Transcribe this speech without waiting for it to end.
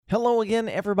Hello again,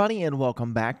 everybody, and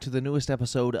welcome back to the newest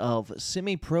episode of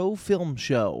Semi-Pro Film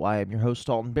Show. I am your host,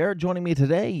 Dalton Barrett. Joining me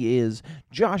today is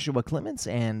Joshua Clements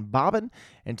and Bobbin,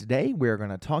 and today we're going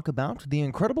to talk about The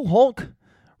Incredible Hulk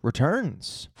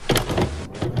Returns.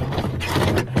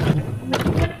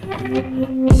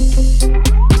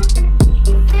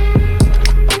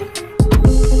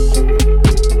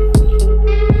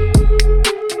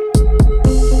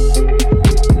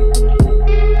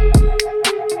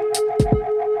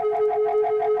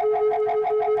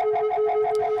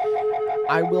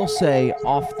 I will say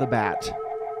off the bat,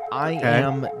 I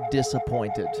am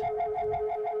disappointed.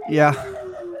 Yeah.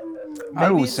 I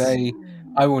will say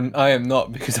I am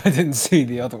not, because I didn't see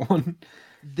the other one.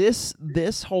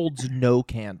 This holds no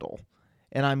candle,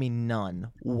 and I mean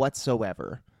none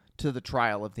whatsoever, to the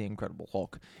Trial of the Incredible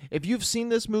Hulk. If you've seen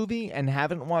this movie and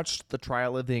haven't watched the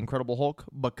Trial of the Incredible Hulk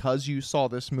because you saw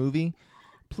this movie,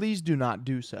 please do not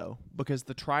do so, because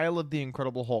the Trial of the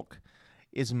Incredible Hulk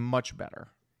is much better.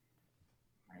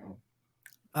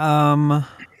 Yeah.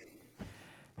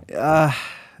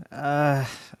 I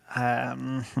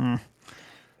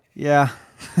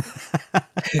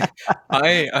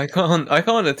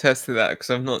can't attest to that because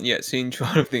I've not yet seen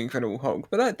Trial of the Incredible Hulk.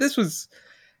 But this was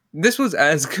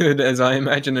as good as I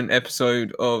imagine an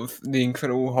episode of The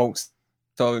Incredible Hulk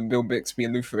starring Bill Bixby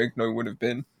and Lou Ferrigno would have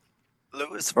been.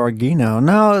 Louis Ferrigno.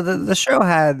 No, the show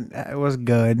was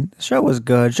good. The show was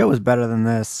good. The show was better than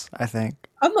this, I think.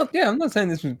 I'm not saying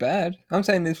this was bad. I'm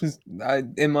saying this was,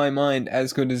 in my mind,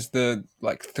 as good as the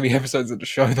 3 episodes of the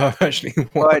show that I've actually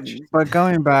watched. But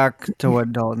going back to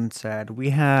what Dalton said,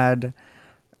 we had,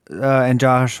 and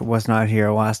Josh was not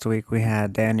here last week. We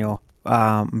had Daniel,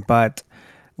 but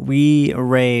we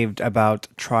raved about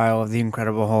Trial of the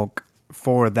Incredible Hulk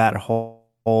for that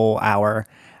whole hour,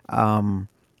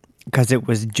 because it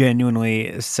was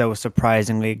genuinely so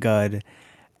surprisingly good.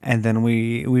 And then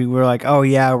we were like, oh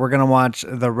yeah, we're going to watch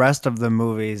the rest of the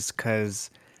movies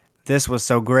because this was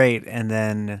so great. And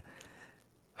then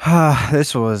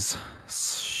this was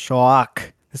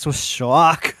shock.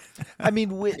 I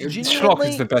mean, shock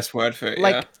is the best word for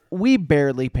it, we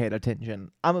barely paid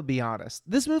attention. I'm going to be honest.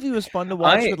 This movie was fun to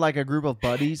watch with a group of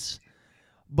buddies,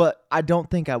 but I don't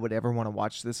think I would ever want to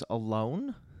watch this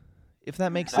alone, if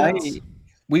that makes sense.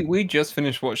 We just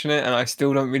finished watching it, and I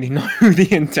still don't really know who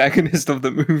the antagonist of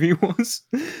the movie was.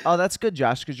 Oh, that's good,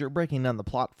 Josh, because you're breaking down the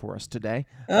plot for us today.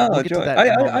 Oh, joy.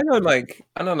 I know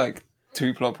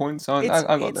 2 plot points. I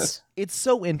got this. It's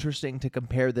so interesting to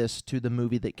compare this to the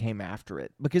movie that came after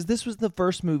it, because this was the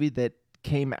first movie that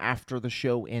came after the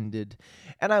show ended.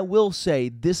 And I will say,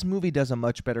 this movie does a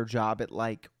much better job at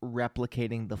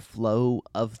replicating the flow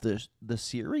of the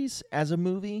series as a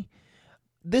movie.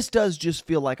 This does just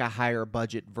feel like a higher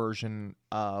budget version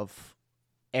of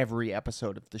every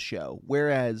episode of the show,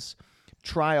 whereas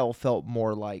Trial felt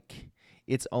more like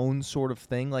its own sort of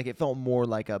thing. It felt more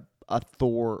like a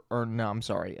Daredevil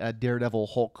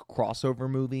Hulk crossover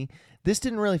movie. This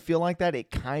didn't really feel like that. It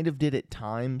kind of did at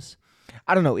times.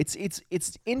 I don't know. It's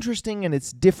interesting and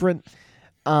it's different.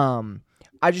 I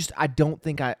don't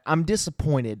think I'm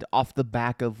disappointed off the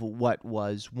back of what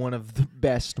was one of the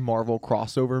best Marvel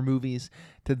crossover movies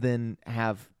to then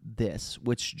have this,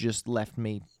 which just left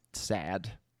me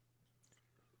sad.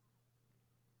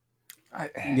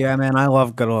 Yeah, man, I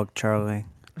love Good Luck Charlie.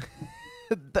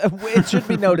 It should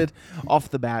be noted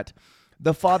off the bat,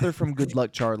 the father from Good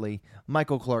Luck Charlie,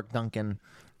 Michael Clarke Duncan,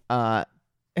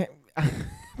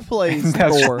 plays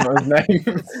Thor.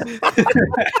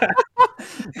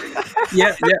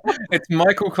 Yeah, it's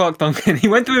Michael Clarke Duncan. He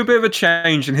went through a bit of a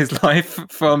change in his life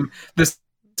from this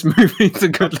movie to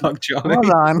Good Luck Charlie.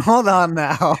 Hold on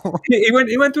now. He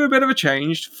went through a bit of a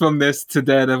change from this to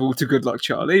Daredevil to Good Luck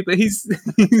Charlie, but he's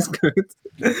good.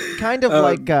 Kind of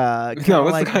like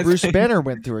Bruce Banner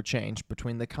went through a change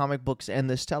between the comic books and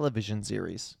this television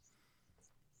series.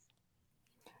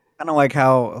 Kind of like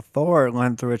how Thor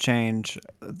went through a change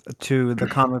to the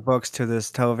comic books to this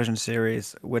television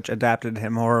series, which adapted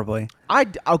him horribly. I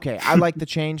like the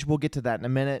change. We'll get to that in a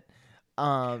minute.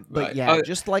 But right. Yeah,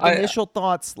 initial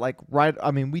thoughts.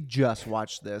 We just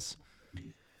watched this.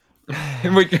 We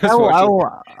just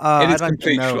watched it. It is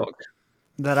complete shock.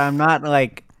 That I'm not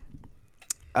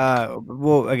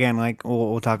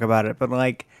we'll talk about it, but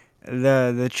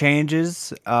the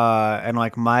changes and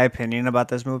my opinion about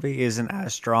this movie isn't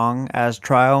as strong as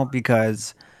Trial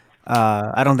because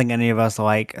I don't think any of us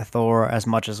like Thor as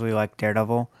much as we like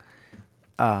Daredevil.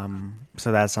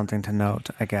 So that's something to note,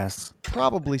 I guess.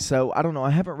 Probably so. I don't know. I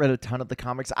haven't read a ton of the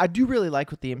comics. I do really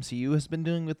like what the MCU has been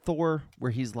doing with Thor,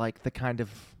 where he's the kind of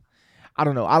I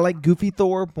don't know. I like goofy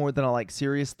Thor more than I like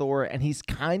serious Thor, and he's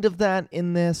kind of that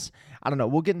in this. I don't know.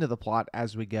 We'll get into the plot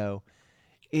as we go.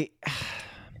 It,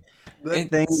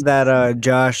 Good thing that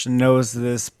Josh knows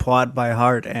this plot by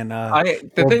heart and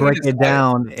The will thing break is, it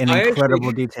down in I incredible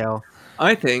actually, detail.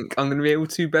 I think I'm going to be able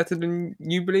to better than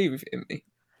you believe in me.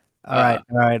 All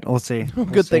right, we'll see.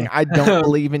 good thing I don't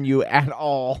believe in you at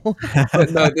all. But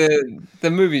no,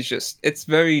 the movie's it's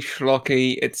very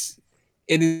schlocky. It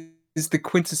is the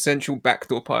quintessential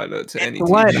backdoor pilot to any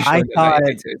what TV show I in the thought.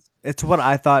 late 80s. It's what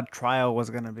I thought Trial was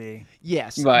gonna be.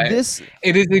 Yes, Right.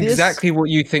 It is exactly what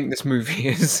you think this movie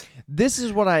is. This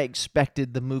is what I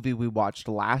expected the movie we watched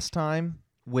last time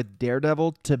with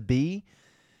Daredevil to be.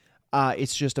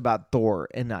 It's just about Thor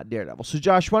and not Daredevil. So,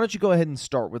 Josh, why don't you go ahead and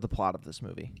start with the plot of this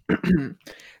movie?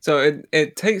 So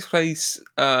it takes place.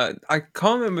 I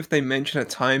can't remember if they mention a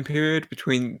time period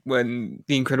between when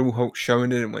the Incredible Hulk show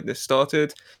ended and when this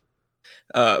started.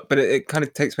 But it kind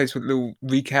of takes place with a little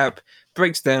recap,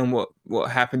 breaks down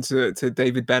what happened to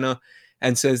David Banner,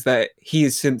 and says that he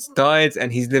has since died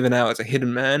and he's living out as a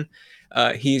hidden man.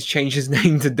 He has changed his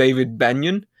name to David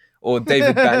Banyan or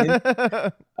David Banyan.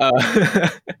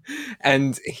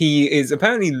 And he is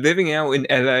apparently living out in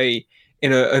LA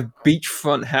in a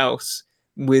beachfront house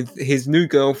with his new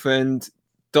girlfriend,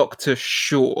 Dr.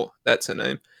 Shaw, that's her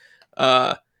name,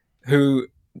 who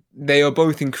they are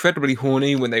both incredibly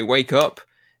horny when they wake up,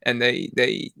 and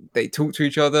they talk to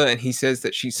each other, and he says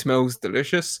that she smells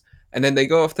delicious, and then they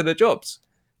go off to their jobs,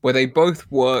 where they both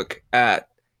work at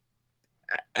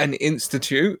an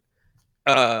institute,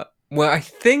 where I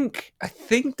think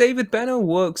David Banner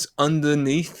works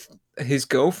underneath his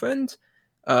girlfriend,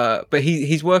 but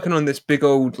he's working on this big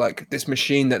old this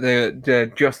machine that they're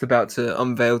just about to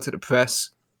unveil to the press.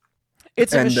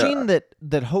 It's a machine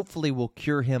that hopefully will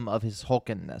cure him of his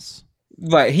hulkenness.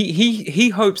 Right, he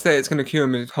hopes that it's going to cure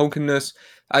him of his hulkenness.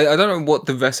 I don't know what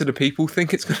the rest of the people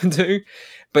think it's going to do,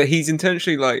 but he's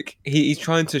intentionally he's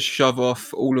trying to shove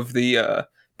off all of the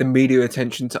media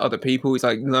attention to other people. He's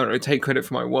like, no, take credit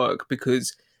for my work,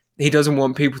 because he doesn't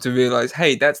want people to realize,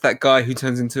 hey, that's that guy who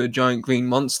turns into a giant green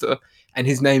monster, and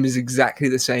his name is exactly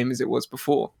the same as it was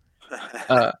before.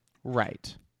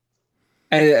 Right.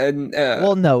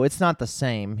 Well, no, it's not the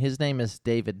same. His name is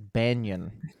David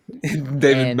Banyan.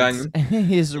 David Banyan.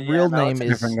 His real name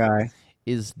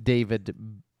is David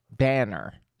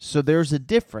Banner. So there's a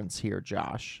difference here,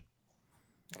 Josh.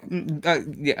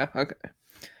 Yeah. Okay.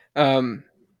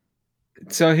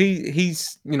 So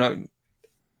he's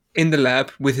in the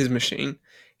lab with his machine.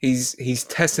 He's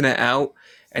testing it out,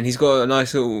 and he's got a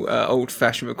nice little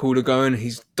old-fashioned recorder going.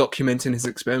 He's documenting his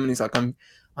experiment. He's like,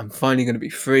 I'm finally going to be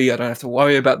free. I don't have to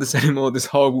worry about this anymore. This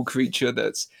horrible creature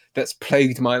that's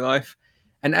plagued my life.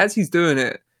 And as he's doing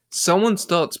it, someone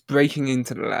starts breaking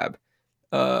into the lab.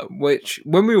 Which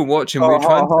when we were watching, we were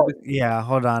trying to. Yeah,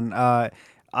 hold on.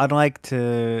 I'd like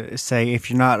to say,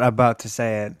 if you're not about to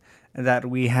say it, that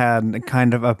we had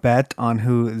kind of a bet on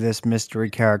who this mystery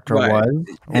character was,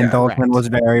 and Dalton was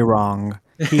very wrong.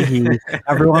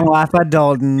 Everyone laugh at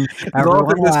Dalton.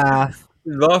 Everyone laugh.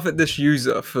 Laugh at this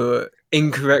user for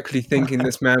incorrectly thinking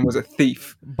this man was a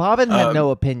thief. Bobbin had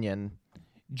no opinion.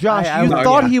 Josh, you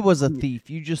thought he was a thief.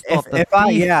 You just thought the thief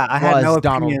I had no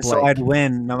Donald opinion, Blake. so I'd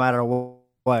win no matter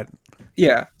what.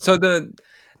 Yeah. So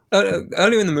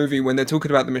earlier in the movie, when they're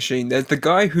talking about the machine, there's the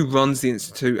guy who runs the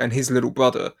institute and his little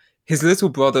brother. His little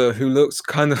brother, who looks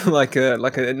kind of like a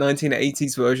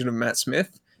 1980s version of Matt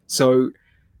Smith. So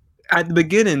at the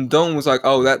beginning, Don was like,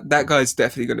 "Oh, that guy's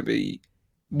definitely going to be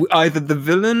either the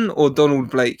villain or Donald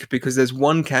Blake," because there's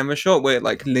one camera shot where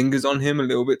it lingers on him a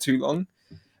little bit too long.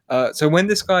 So when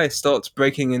this guy starts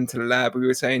breaking into the lab, we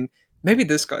were saying maybe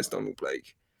this guy's Donald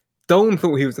Blake. Don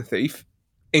thought he was a thief.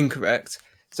 Incorrect.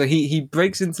 So he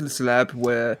breaks into this lab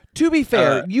where... To be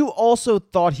fair, you also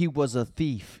thought he was a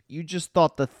thief. You just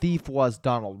thought the thief was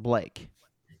Donald Blake.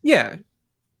 Yeah.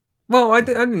 Well, I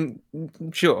didn't...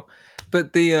 Sure.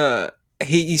 But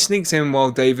he sneaks in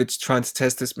while David's trying to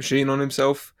test this machine on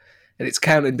himself, and it's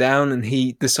counted down, and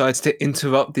he decides to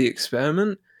interrupt the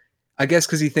experiment. I guess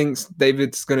because he thinks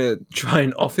David's going to try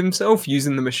and off himself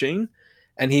using the machine,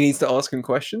 and he needs to ask him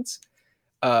questions.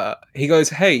 He goes,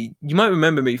 "Hey, you might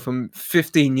remember me from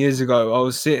 15 years ago. I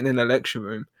was sitting in a lecture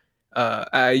room at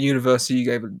a university you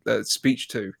gave a speech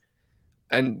to."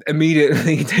 And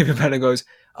immediately David Banner goes,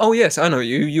 "Oh yes, I know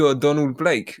you. You are Donald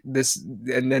Blake."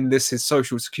 And then this is his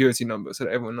social security number so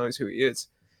that everyone knows who he is.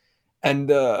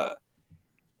 And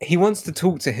he wants to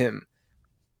talk to him.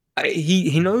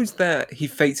 he knows that he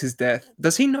fakes his death.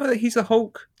 Does he know that he's a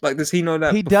Hulk? Like, does he know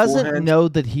that He doesn't beforehand? know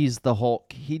that he's the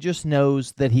Hulk. He just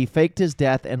knows that he faked his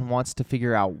death and wants to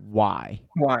figure out why.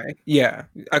 Why? Yeah.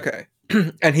 Okay.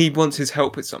 And he wants his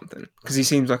help with something because he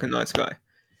seems like a nice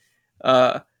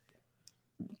guy.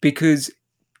 Because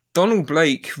Donald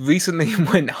Blake recently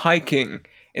went hiking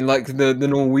in like the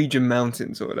Norwegian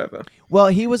mountains or whatever. Well,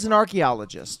 he was an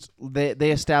archaeologist.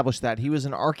 They established that. He was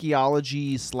an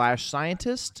archaeology /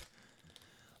 scientist.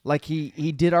 Like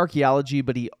he did archaeology,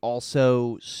 but he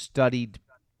also studied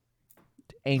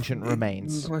ancient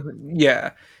remains.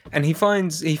 Yeah, and he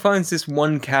finds this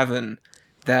one cavern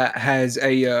that has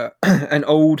a an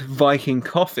old Viking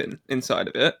coffin inside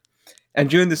of it. And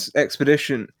during this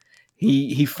expedition,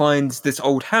 he finds this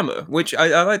old hammer, which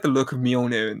I like the look of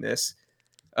Mjolnir in this.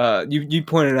 You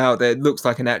pointed out that it looks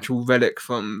like an actual relic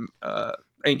from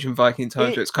ancient Viking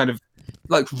times. So it's kind of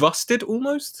like rusted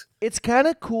almost. It's kind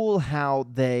of cool how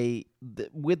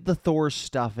with the Thor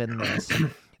stuff in this,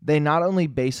 they not only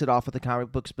base it off of the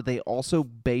comic books, but they also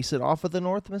base it off of the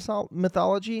Norse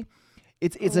mythology.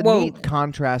 It's a neat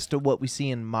contrast to what we see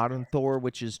in modern Thor,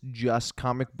 which is just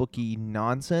comic booky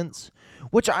nonsense,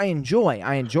 which I enjoy.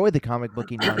 I enjoy the comic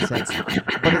booky nonsense,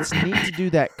 but it's neat to do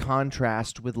that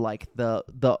contrast with like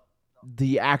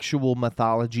the actual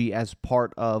mythology as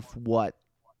part of what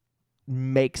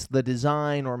makes the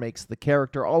design or makes the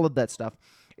character, all of that stuff.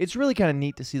 It's really kind of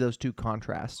neat to see those two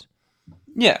contrasts.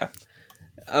 Yeah.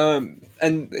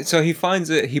 And so he finds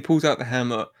it, he pulls out the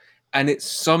hammer, and it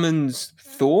summons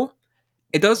Thor.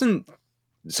 It doesn't.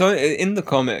 So in the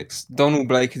comics, Donald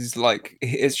Blake is like,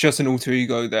 it's just an alter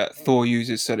ego that Thor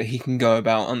uses so that he can go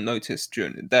about unnoticed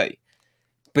during the day.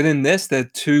 But in this, they're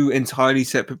two entirely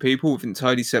separate people with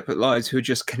entirely separate lives who are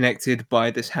just connected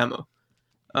by this hammer.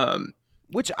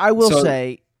 Which I will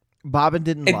say, Bobbin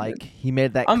didn't like. He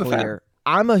made that I'm clear.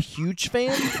 I'm a huge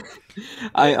fan.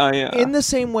 In the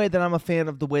same way that I'm a fan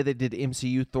of the way they did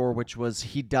MCU Thor, which was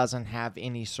he doesn't have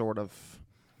any sort of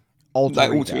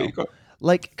alter ego.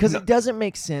 Like, because it doesn't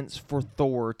make sense for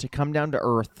Thor to come down to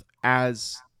Earth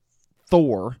as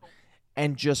Thor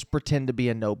and just pretend to be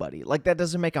a nobody. Like, that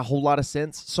doesn't make a whole lot of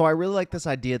sense. So I really like this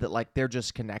idea that, like, they're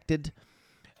just connected.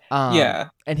 Yeah.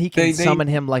 And he can summon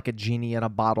him like a genie in a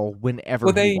bottle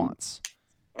whenever he wants.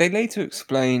 They later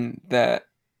explain that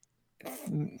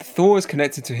Thor is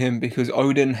connected to him because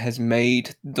Odin has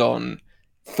made Don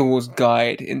Thor's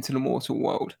guide into the mortal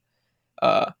world.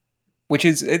 Which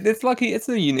is, it's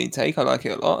a unique take. I like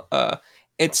it a lot.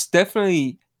 It's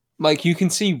definitely, like, you can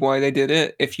see why they did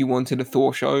it. If you wanted a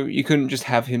Thor show, you couldn't just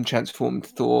have him transform to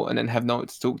Thor and then have no one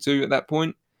to talk to at that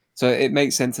point. So it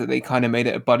makes sense that they kind of made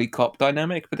it a buddy cop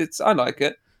dynamic, but I like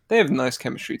it. They have nice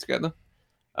chemistry together.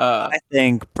 I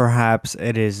think perhaps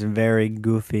it is very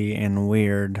goofy and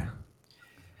weird.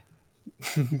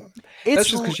 That's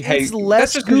just because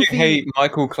you hate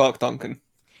Michael Clark Duncan.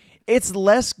 It's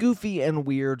less goofy and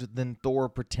weird than Thor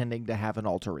pretending to have an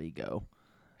alter ego.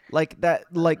 Like that,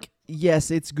 yes,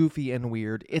 it's goofy and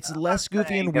weird. It's less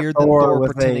goofy and weird than Thor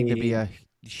pretending to be a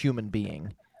human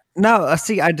being. No,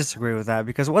 see, I disagree with that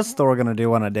because what's Thor going to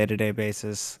do on a day-to-day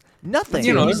basis? Nothing.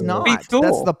 He's not.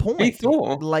 That's the point. Be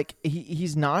Thor. Like,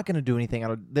 he's not going to do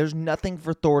anything. There's nothing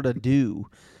for Thor to do.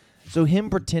 So him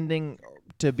pretending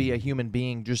to be a human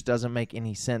being just doesn't make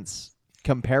any sense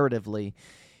comparatively.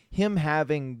 Him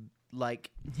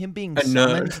being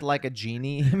summoned like a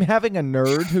genie, him having a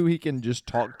nerd who he can just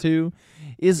talk to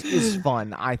is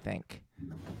fun, I think.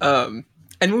 And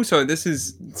also this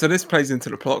plays into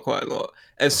the plot quite a lot.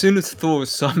 As soon as Thor is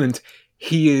summoned,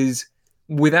 he is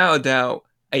without a doubt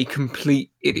a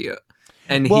complete idiot.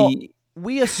 And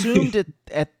we assumed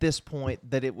at this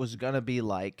point that it was gonna be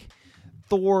like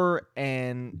Thor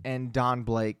and Don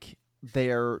Blake,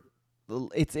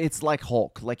 it's like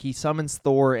Hulk. Like, he summons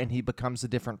Thor and he becomes a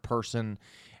different person,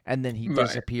 and then he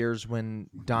disappears when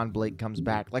Don Blake comes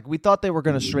back. Like, we thought they were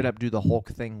going to straight up do the Hulk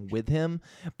thing with him,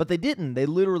 but they didn't. They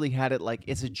literally had it like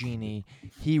it's a genie.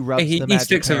 He rubs the magic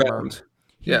sticks hammer. Around.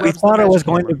 Yeah. We thought it was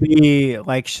going to be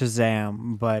like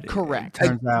Shazam, but correct. It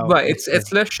turns out it's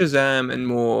less Shazam and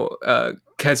more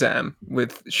Kazam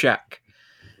with Shaq.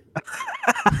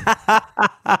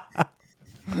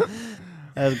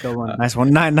 That's a good one. Nice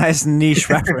one. Nice niche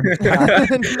reference.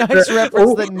 Nice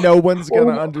reference that no one's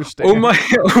gonna understand. All my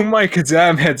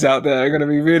Kazam heads out there are gonna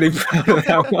be really proud of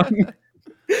that one.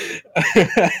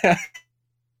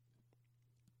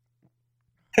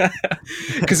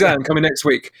 Kazam coming next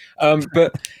week.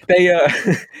 But they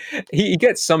he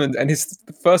gets summoned, and his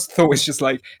first thought is just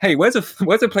like, "Hey, where's a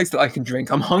place that I can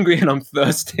drink? I'm hungry and I'm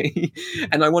thirsty,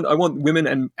 and I want women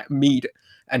and mead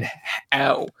and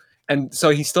ale." And so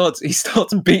he starts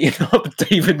beating up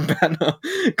David Banner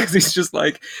because he's just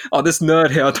like, oh, this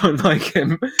nerd here, I don't like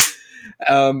him.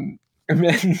 And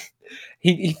then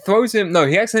he throws him. No,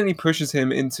 he accidentally pushes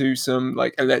him into some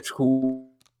like electrical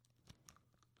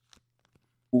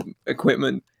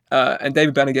equipment, and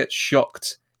David Banner gets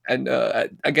shocked, and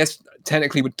I guess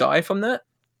technically would die from that.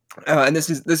 And this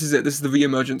is it. This is the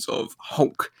reemergence of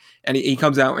Hulk, and he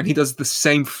comes out and he does the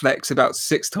same flex about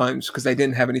 6 times because they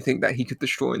didn't have anything that he could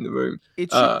destroy in the room.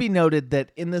 It should be noted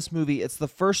that in this movie, it's the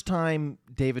first time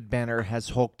David Banner has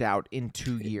hulked out in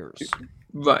 2 years.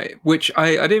 Right, which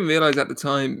I didn't realize at the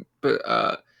time,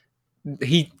 but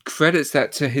he credits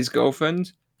that to his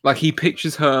girlfriend. Like, he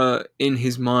pictures her in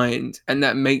his mind, and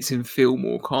that makes him feel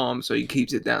more calm, so he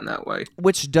keeps it down that way.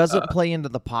 Which doesn't play into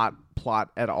the plot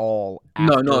at all.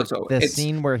 No, not at all. The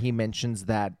scene where he mentions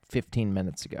that 15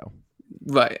 minutes ago.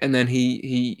 Right, and then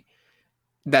he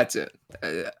that's it.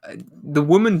 The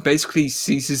woman basically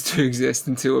ceases to exist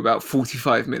until about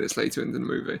 45 minutes later in the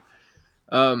movie.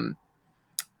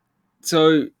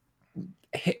 So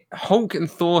Hulk and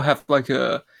Thor have like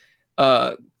a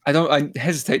I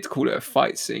hesitate to call it a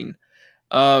fight scene.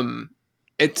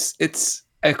 It's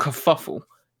a kerfuffle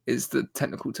is the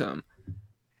technical term.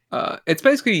 It's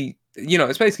basically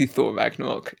Thor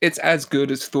Ragnarok. It's as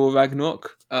good as Thor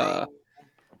Ragnarok. I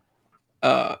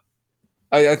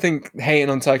think hating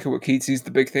on Taika Waititi is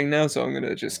the big thing now, so I'm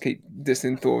gonna just keep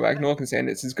dissing Thor Ragnarok and saying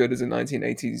it's as good as a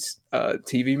 1980s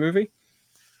TV movie.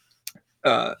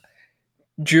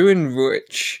 During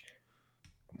which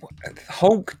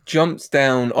Hulk jumps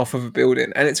down off of a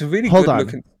building, and it's a really good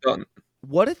looking stunt.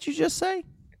 What did you just say?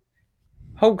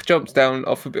 Hulk jumps down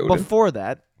off a building. Before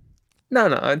that,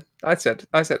 no, I said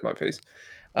my piece.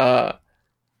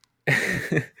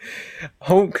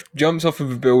 Hulk jumps off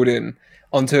of a building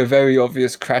onto a very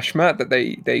obvious crash mat that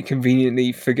they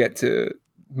conveniently forget to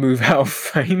move out of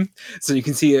frame, so you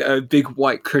can see a big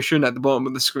white cushion at the bottom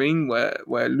of the screen where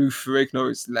Lou Ferrigno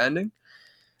is landing.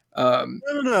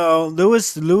 No.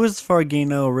 Louis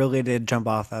Fargino really did jump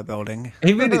off that building.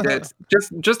 He really did.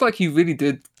 Just like he really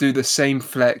did do the same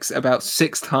flex about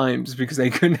 6 times because they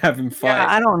couldn't have him fight. Yeah,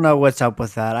 I don't know what's up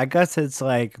with that. I guess it's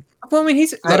like, well, I mean,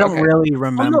 I don't really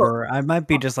remember. I might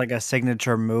be just like a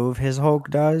signature move his Hulk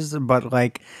does, but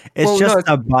like it's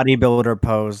a bodybuilder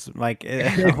pose. Like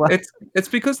it's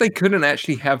because they couldn't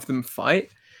actually have them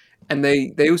fight, and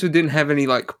they also didn't have any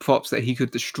like props that he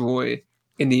could destroy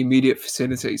in the immediate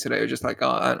vicinity, so they were just like,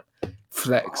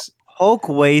 flex. Hulk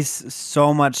wastes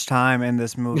so much time in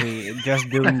this movie just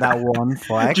doing that one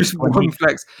flex. Just one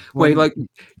flex. Where like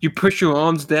you push your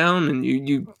arms down and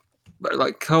you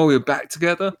like curl your back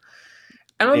together.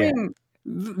 And I mean,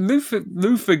 Lou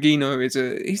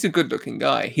Ferrigno he's a good looking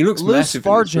guy. He looks massive.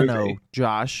 Louis Fargino,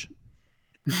 Josh.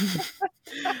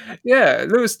 Yeah,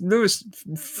 Louis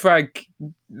Frag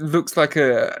looks like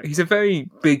he's a very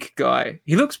big guy.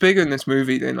 He looks bigger in this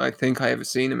movie than I think I ever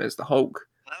seen him as the Hulk.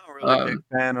 I'm a really big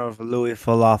fan of Louis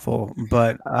Falafel,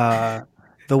 but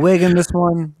the wig in this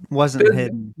one wasn't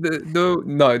hidden.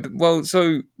 Well,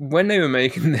 so when they were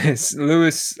making this,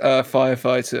 Louis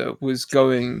Firefighter was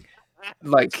going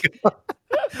like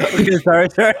okay, sorry.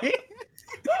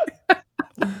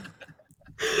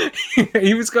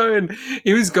 he was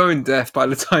going deaf by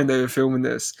the time they were filming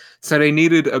this, so they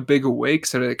needed a bigger wig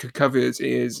so they could cover his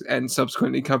ears and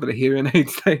subsequently cover the hearing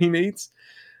aids that he needs.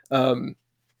 So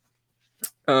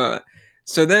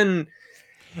then,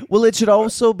 well, it should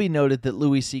also be noted that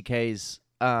Louis C.K.'s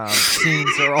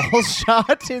scenes are all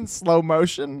shot in slow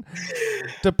motion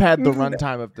to pad the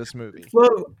runtime of this movie.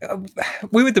 Well,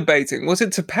 we were debating, was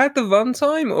it to pad the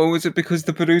runtime or was it because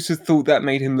the producers thought that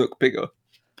made him look bigger?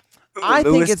 I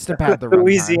think it's to pad the runtime.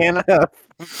 Louisiana.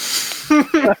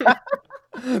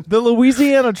 The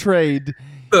Louisiana trade.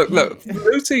 Look,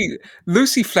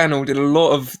 Lucy Flannel did a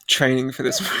lot of training for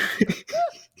this movie.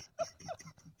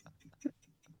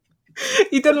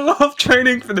 He did a lot of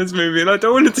training for this movie, and I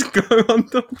don't want it to go on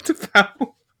Dr.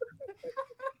 Powell.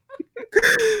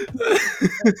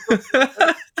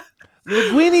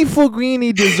 Linguini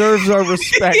Foguini deserves our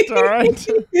respect, all right?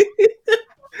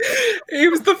 He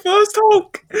was the first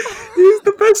Hulk. He's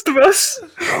the best of us.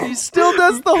 He still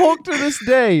does the Hulk to this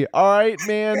day. All right,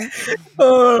 man.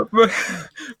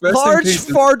 Large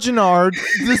Farginard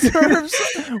deserves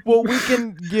what we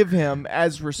can give him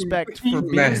as respect for being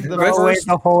the first.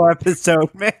 The whole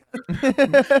episode, man.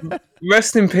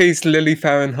 Rest in peace, Lily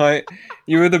Fahrenheit.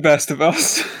 You were the best of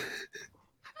us.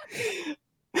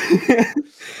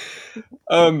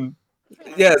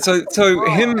 Yeah, so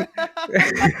him,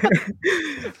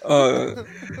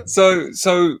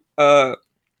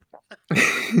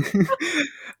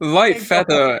 Light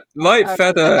feather, light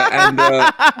feather, and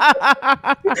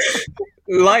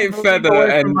light feather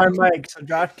and my mic so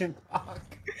Josh can talk.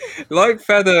 Light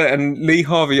Feather and Lee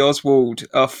Harvey Oswald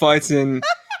are fighting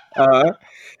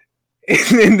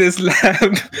in this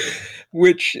lab,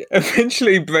 which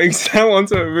eventually breaks down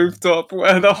onto a rooftop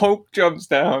where the Hulk jumps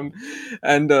down,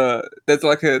 and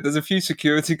there's a few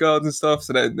security guards and stuff,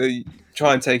 so they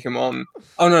try and take him on.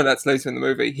 Oh no, that's later in the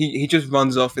movie. He just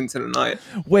runs off into the night.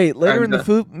 Wait, later in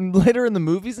the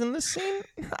movies in this scene,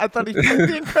 I thought he played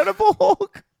the Incredible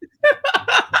Hulk.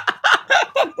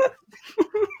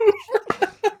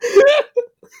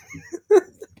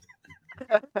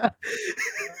 I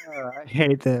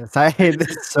hate this. I hate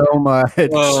this so much.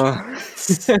 All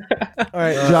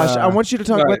right, Josh, I want you to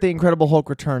talk about The Incredible Hulk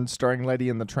Returns starring Lady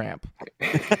and the Tramp.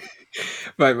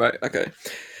 Right, okay.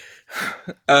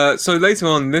 So later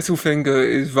on, Littlefinger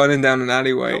is running down an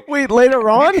alleyway. Wait, later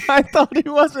on? I thought he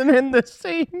wasn't in this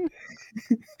scene.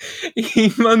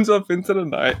 He runs off into the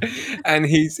night, and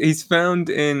he's found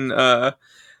in a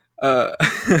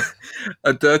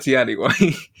dirty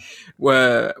alleyway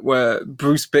where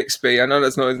Bruce Bixby, I know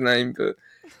that's not his name, but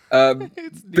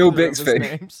Bill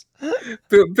Bixby,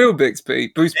 Bill Bixby,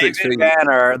 Bruce Bixby, David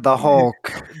Banner, the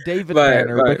Hulk, David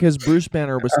Banner, because Bruce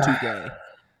Banner was too gay.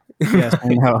 Yes, I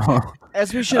know.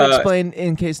 As we should explain,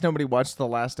 in case nobody watched the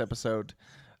last episode,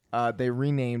 they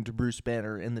renamed Bruce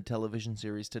Banner in the television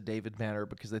series to David Banner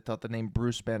because they thought the name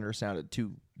Bruce Banner sounded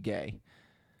too gay.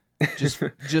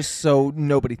 Just so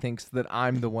nobody thinks that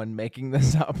I'm the one making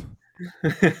this up.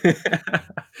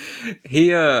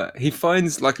 He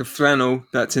finds like a flannel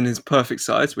that's in his perfect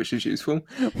size, which is useful.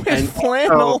 And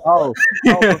flannel.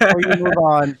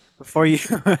 Before you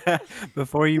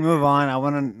move on, I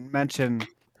want to mention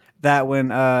that when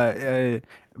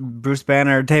Bruce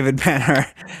Banner, David Banner,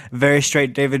 very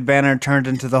straight David Banner turned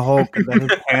into the Hulk, and then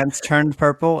his pants turned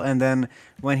purple, and then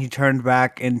when he turned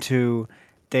back into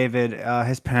David,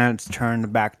 his pants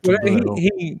turned back to blue.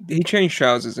 He changed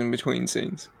trousers in between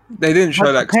scenes. They didn't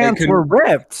show that. The pants were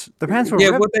ripped. The pants were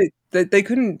ripped. Well, they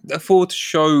couldn't afford to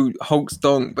show Hulk's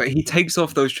donk, but he takes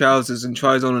off those trousers and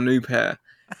tries on a new pair.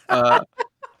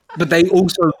 But they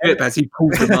also rip as he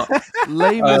pulls them up.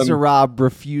 Les Miserables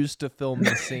refused to film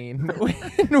the scene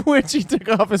in which he took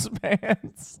off his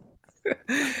pants.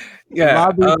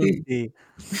 Yeah.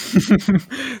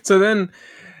 So then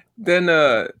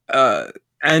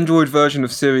Android version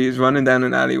of Siri is running down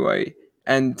an alleyway,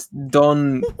 and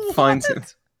Don finds him.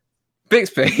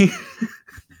 Bixby.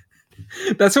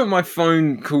 That's what my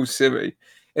phone calls Siri.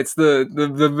 It's the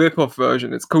rip-off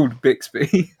version. It's called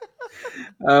Bixby.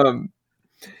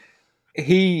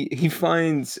 He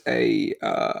finds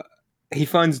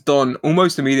Don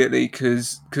almost immediately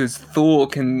because Thor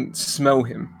can smell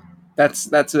him.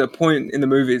 That's a point in the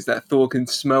movies that Thor can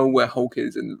smell where Hulk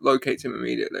is and locates him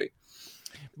immediately.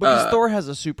 Because Thor has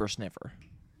a super sniffer.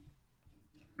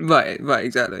 Right,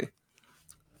 exactly.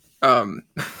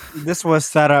 This was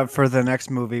set up for the next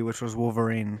movie, which was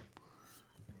Wolverine.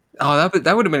 Oh,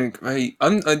 that would have been great.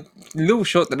 I'm a little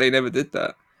shocked that they never did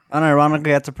that. Unironically,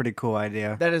 that's a pretty cool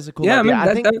idea. That is a cool idea.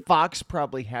 I think Fox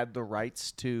probably had the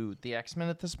rights to the X-Men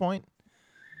at this point.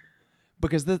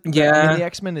 Because the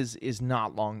X-Men is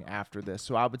not long after this.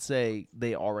 So I would say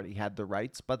they already had the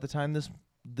rights by the time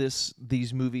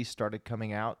these movies started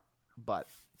coming out. But,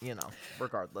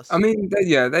 regardless. I mean,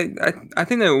 I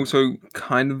think they're also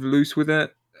kind of loose with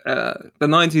it. The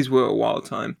 90s were a wild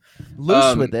time.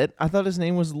 Loose with it? I thought his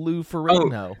name was Lou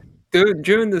Ferrigno.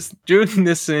 During this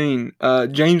scene,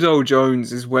 James Earl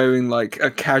Jones is wearing like a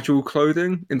casual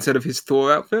clothing instead of his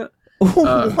Thor outfit.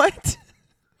 What?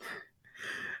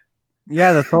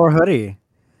 Yeah, the Thor hoodie.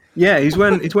 Yeah, he's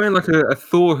wearing like a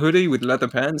Thor hoodie with leather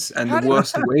pants and the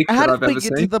worst wig that I've ever seen. How did we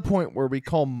get to the point where we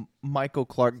call Michael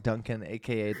Clark Duncan,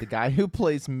 a.k.a. the guy who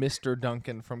plays Mr.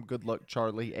 Duncan from Good Luck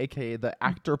Charlie, a.k.a. the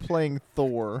actor playing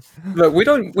Thor? Look, we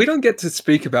don't get to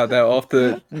speak about that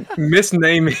after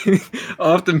misnaming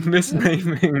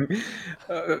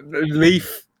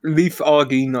Leaf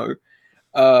Argino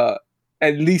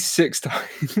at least 6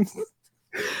 times.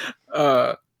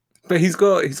 But he's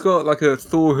got like a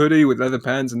Thor hoodie with leather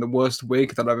pants and the worst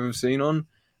wig that I've ever seen on,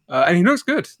 and he looks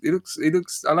good. He looks.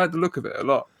 I like the look of it a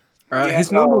lot.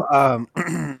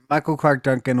 Michael Clark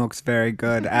Duncan looks very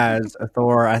good as a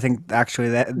Thor. I think actually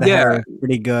the hair is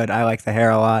pretty good. I like the hair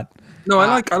a lot. No, I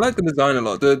like the design a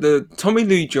lot. The Tommy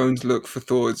Lee Jones look for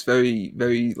Thor is very,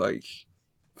 very like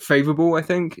favorable. I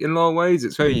think in a lot of ways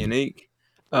it's very unique.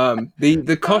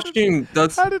 The costume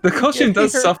does How did we get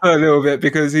does here? suffer a little bit,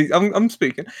 because How did the we costume get does here? suffer a little bit because I'm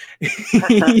speaking.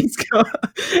 he's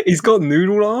got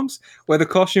noodle arms where the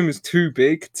costume is too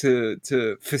big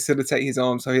to facilitate his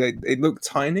arms, so they look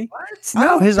tiny. What? I No,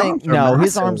 don't his think. arms are No,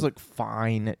 his massive. arms look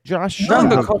fine. Josh, Not shut in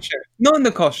the up. costume. Not in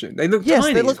the costume. They look Yes,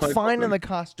 tiny. they is look my fine in problem. the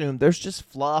costume. There's just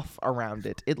fluff around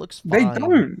it. It looks They fine.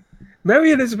 don't.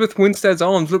 Mary Elizabeth Winstead's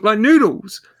arms look like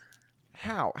noodles.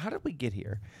 How? How did we get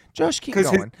here? Josh, keep 'Cause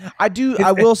his- going.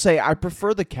 I will say, I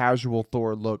prefer the casual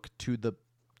Thor look to the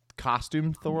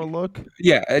costume Thor look.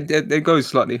 Yeah, it goes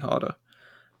slightly harder.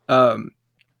 But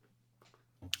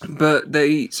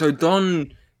so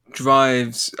Don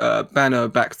drives Banner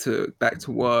back to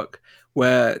work,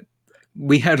 where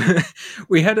we had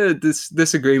a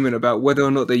disagreement about whether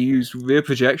or not they used rear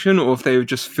projection or if they were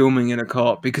just filming in a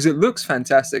car, because it looks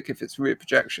fantastic if it's rear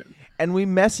projection. And we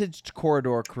messaged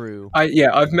Corridor Crew. I've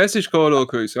messaged Corridor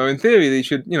Crew, so in theory they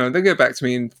should, they'll get back to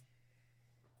me in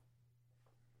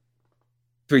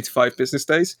 3 to 5 business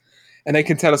days, and they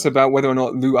can tell us about whether or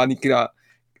not Lou Anigira.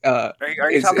 Are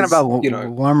you talking about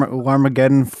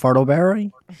Warmageddon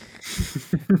Fartleberry?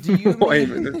 Do you What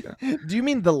even is that? do you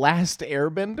mean the last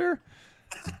Airbender?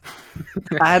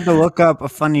 I had to look up a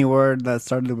funny word that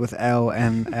started with L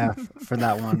and F for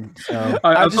that one. So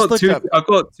I've just got looked two. up- I've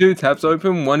got 2 tabs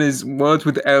open. One is words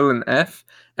with L and F,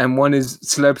 and one is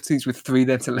celebrities with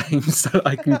 3-letter names that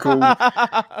I can call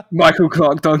Michael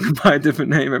Clark Duncan by a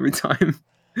different name every time.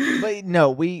 But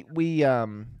no, we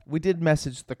did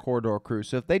message the Corridor Crew.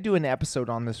 So if they do an episode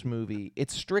on this movie,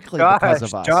 it's strictly because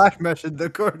of us. Josh mentioned the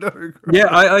corridor. Yeah,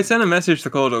 I sent a message to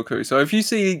Corridor Crew. So if you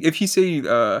see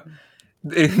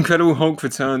Incredible Hulk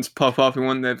Returns pop up in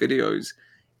one of their videos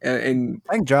in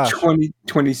Thank Josh.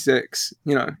 2026,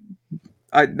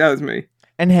 that was me.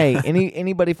 And hey,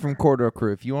 anybody from Corridor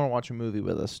Crew, if you want to watch a movie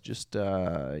with us, just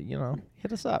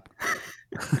hit us up.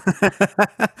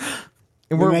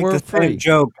 And we we're make the free. same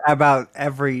joke about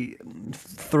every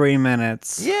 3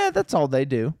 minutes. Yeah, that's all they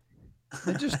do.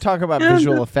 They just talk about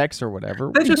visual effects or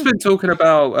whatever. They've just been talking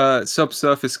about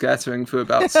subsurface scattering for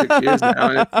about 6 years now,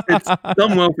 and it's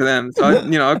done well for them. So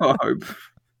I got hope.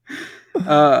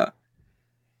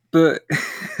 But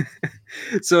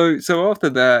so after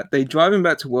that, they drive him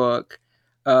back to work,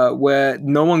 where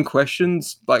no one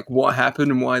questions like what happened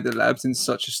and why the lab's in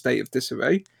such a state of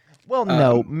disarray. Well,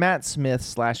 no, Matt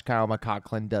Smith / Kyle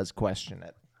MacLachlan does question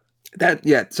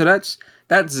it. So that's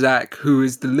Zach, who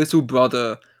is the little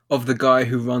brother of the guy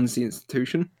who runs the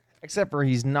institution. Except for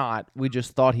he's not. We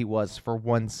just thought he was for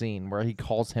one scene where he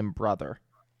calls him brother.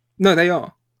 No, they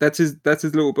are. That's his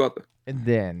little brother. And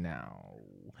then now,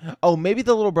 maybe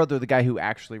the little brother, the guy who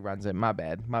actually runs it. My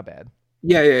bad.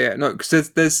 Yeah. No,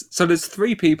 because there's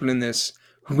 3 people in this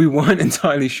who we weren't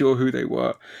entirely sure who they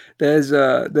were.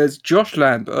 There's Josh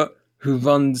Lambert, who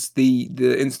runs the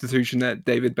institution that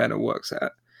David Banner works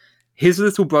at. His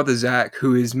little brother Zach,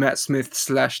 who is Matt Smith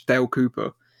 / Dale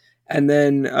Cooper, and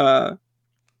then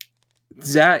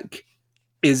Zach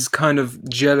is kind of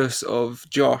jealous of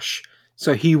Josh,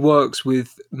 so he works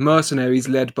with mercenaries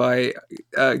led by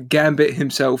Gambit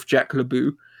himself, Jack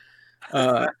LeBoux.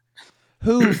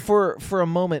 Who, for a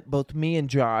moment, both me and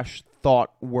Josh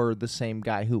thought were the same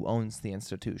guy who owns the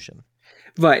institution.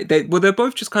 Right. They're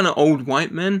both just kind of old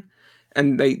white men,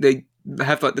 and they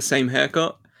have like the same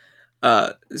haircut.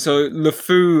 So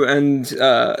LeFou and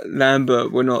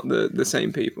Lambert were not the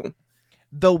same people.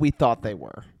 Though we thought they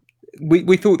were.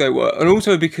 We thought they were, and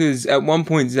also because at one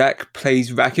point Zach plays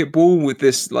racquetball with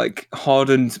this like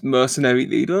hardened mercenary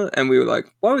leader, and we were like,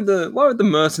 why would the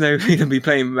mercenary leader be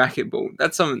playing racquetball?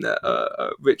 That's something that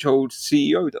a rich old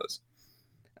CEO does.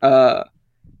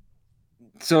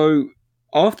 So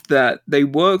after that, they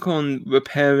work on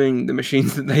repairing the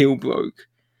machines that they all broke,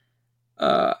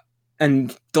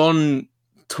 and Don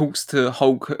talks to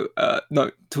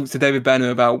David Banner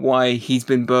about why he's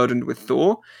been burdened with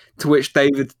Thor. To which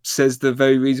David says the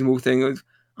very reasonable thing of,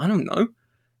 I don't know.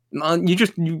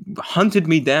 You hunted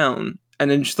me down and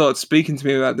then started speaking to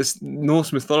me about this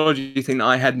Norse mythology thing that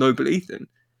I had no belief in.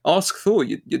 Ask Thor,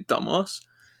 you dumbass.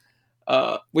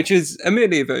 Which is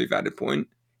admittedly a very valid point.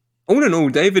 All in all,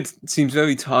 David seems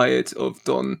very tired of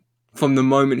Don from the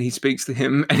moment he speaks to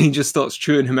him, and he just starts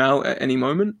chewing him out at any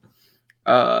moment.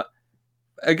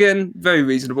 Again, very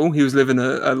reasonable. He was living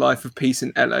a life of peace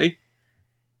in LA.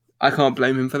 I can't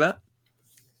blame him for that.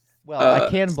 Well, I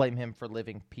can blame him for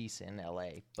living peace in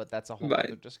LA, but that's a whole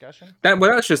other discussion.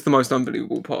 That's just the most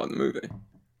unbelievable part of the movie.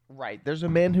 Right. There's a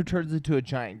man who turns into a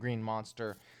giant green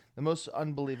monster. The most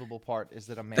unbelievable part is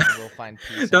that a man will find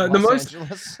peace in Los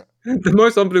Angeles. The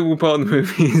most unbelievable part of the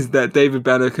movie is that David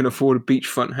Banner can afford a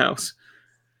beachfront house.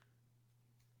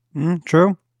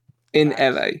 True. in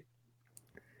Facts.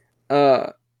 LA.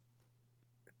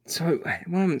 So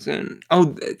what am I saying?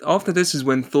 Oh, after this is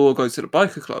when Thor goes to the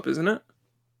biker club, isn't it?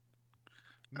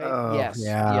 Oh, Yes,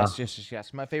 yeah.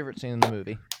 yes. My favorite scene in the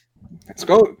movie. Let's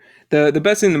go. The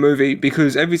best thing in the movie,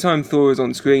 because every time Thor is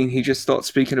on screen, he just starts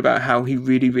speaking about how he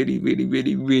really, really, really,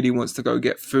 really, really wants to go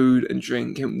get food and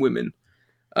drink and women.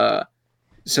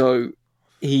 So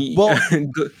he Well,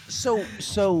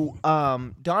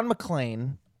 Don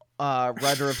McLean,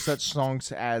 writer of such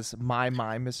songs as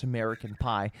My Miss American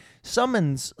Pie,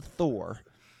 summons Thor,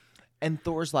 and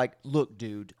Thor's like, "Look,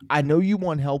 dude, I know you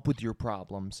want help with your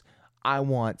problems. I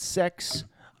want sex,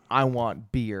 I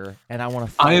want beer, and I want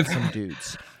to fight some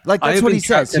dudes." Like I that's have what been he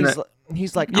says. trapped in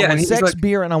He's like, Yeah, "I and want he's sex, like-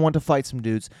 beer, and I want to fight some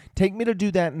dudes. Take me to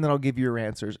do that, and then I'll give you your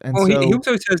answers." And Well, so he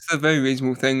also says the very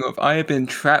reasonable thing of, I have been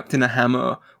trapped in a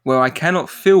hammer where I cannot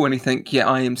feel anything, yet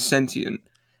I am sentient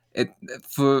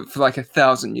for like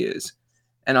 1,000 years.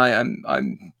 And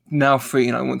I'm now free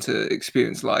and I want to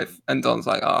experience life. And Don's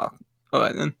like, all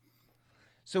right then.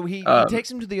 So he Um,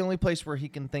 takes him to the only place where he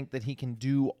can think that he can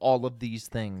do all of these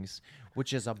things,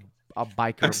 which is a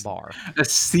biker bar. A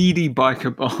seedy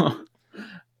biker bar.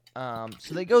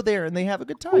 So they go there and they have a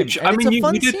good time. Which, and I it's mean, a you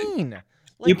fun did- scene.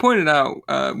 You pointed out,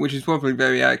 which is probably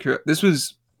very accurate, this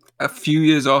was a few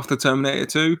years after Terminator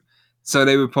 2. So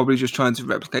they were probably just trying to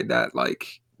replicate that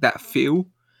feel.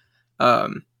 I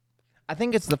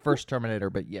think it's the first Terminator,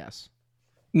 but yes.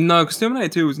 No, because Terminator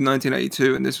 2 was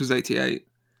 1982 and this was 88.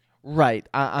 Right.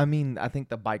 I mean, I think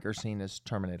the biker scene is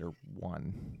Terminator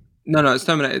 1. No, it's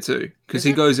Terminator 2 because Is he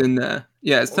it? goes in there.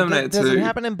 Yeah, it's Well, Terminator does 2. it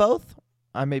happen in both?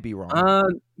 I may be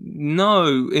wrong.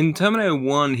 No, in Terminator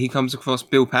 1, he comes across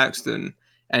Bill Paxton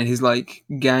and his like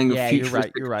gang of Yeah, you're right,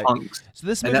 futuristic you're right. punks So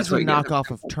this and movie's that's a where he gets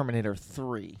knockoff of Terminator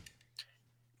 3.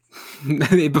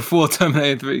 before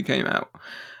Terminator 3 came out.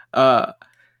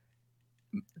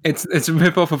 It's a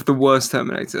rip-off of the worst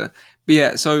Terminator. But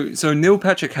yeah, so Neil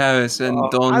Patrick Harris and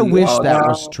Don. I wish are- that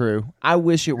was true. I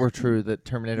wish it were true that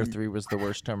Terminator 3 was the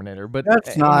worst Terminator, but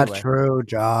That's not anyway. true,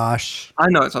 Josh. I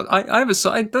know it's not. I have a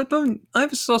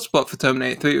soft spot for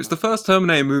Terminator 3. It was the first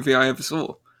Terminator movie I ever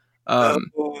saw.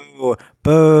 Boo.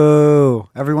 Boo.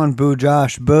 Everyone boo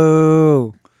Josh.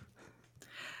 Boo.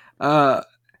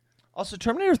 Also,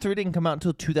 Terminator 3 didn't come out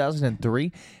until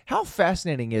 2003. How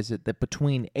fascinating is it that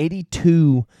between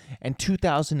 82 and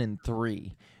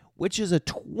 2003, which is a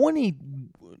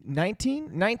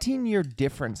 19-year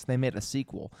difference, they made a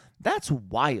sequel? That's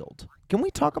wild. Can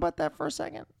we talk about that for a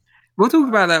second? We'll talk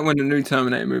about that when the new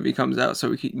Terminator movie comes out, so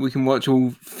we can watch all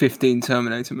 15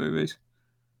 Terminator movies.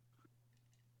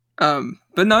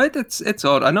 But no, it's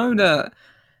odd. I know that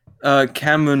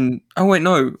Cameron. Oh wait,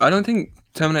 no, I don't think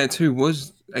Terminator 2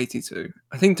 was 82.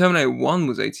 I think Terminator 1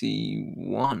 was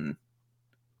 81.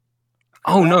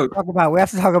 Oh no, We have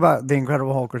to talk about The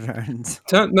Incredible Hulk Returns.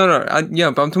 no.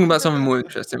 Yeah, but I'm talking about something more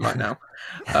interesting right now.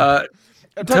 I'm talking about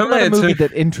a Terminator movie 2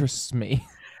 that interests me.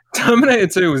 Terminator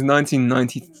 2 was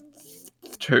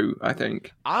 1992, I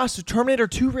think. So Terminator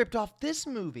 2 ripped off this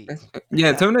movie.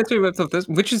 Yeah, Terminator 2 ripped off this,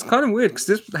 which is kind of weird because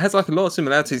this has like a lot of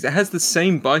similarities. It has the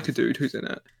same biker dude who's in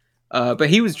it, but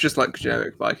he was just like a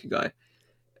generic biker guy.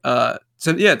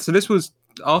 So this was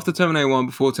after Terminator 1,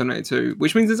 before Terminator 2,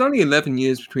 which means there's only 11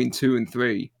 years between 2 and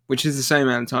 3, which is the same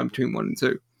amount of time between 1 and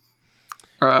 2.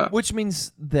 Which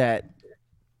means that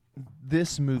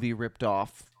this movie ripped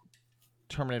off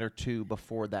Terminator 2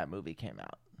 before that movie came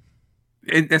out.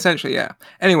 Essentially, yeah.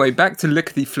 Anyway, back to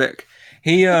Lickety Flick.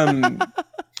 He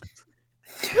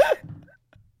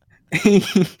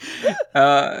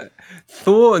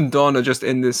Thor and Don are just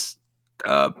in this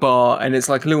bar, and it's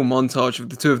like a little montage of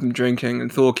the two of them drinking,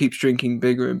 and Thor keeps drinking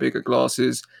bigger and bigger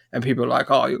glasses, and people are like,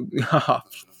 "Oh,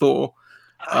 Thor."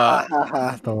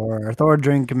 Thor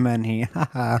drinking men. He.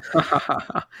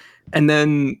 And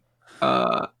then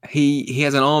he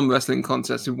has an arm wrestling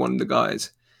contest with one of the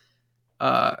guys,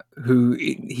 who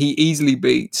he easily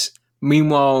beats.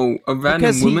 Meanwhile, a random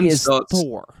Because woman he is starts.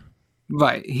 Thor.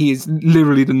 Right, he is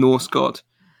literally the Norse god.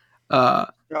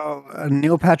 So,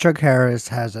 Neil Patrick Harris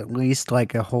has at least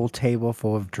like a whole table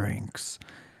full of drinks,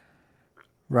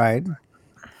 right?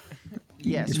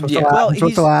 Yes. You're supposed, Yeah. to, laugh. Well, You're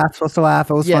supposed to laugh. Supposed to laugh.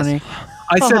 It was Yes. funny.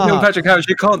 I said Neil Patrick Harris.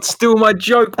 You can't steal my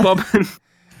joke, Bob.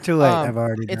 Too late. I've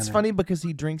already done It's it. funny because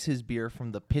he drinks his beer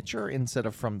from the pitcher instead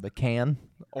of from the can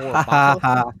or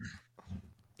bottle.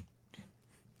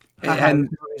 And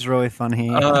it's really funny.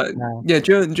 yeah,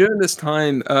 during this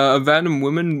time, a random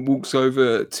woman walks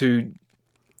over to.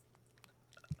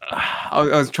 I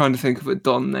was trying to think of a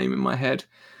Don name in my head.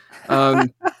 Donald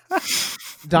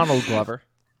Glover.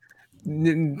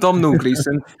 Domhnall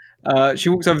Gleeson. She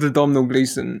walks over to Domhnall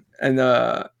Gleeson and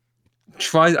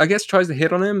tries to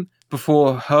hit on him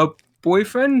before her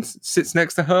boyfriend sits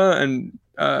next to her and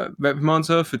reprimands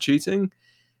her for cheating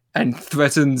and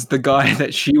threatens the guy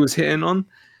that she was hitting on.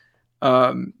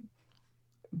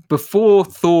 Before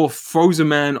Thor throws a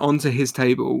man onto his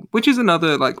table, which is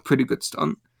another like pretty good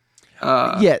stunt.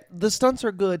 Yeah, the stunts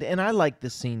are good, and I like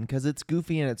this scene because it's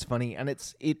goofy and it's funny, and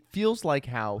it feels like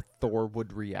how Thor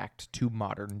would react to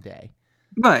modern day.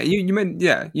 Right, you meant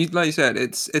like you said,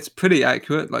 it's pretty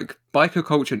accurate. Like biker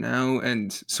culture now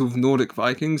and sort of Nordic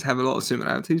Vikings have a lot of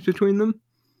similarities between them.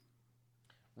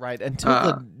 Right, until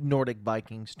the Nordic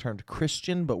Vikings turned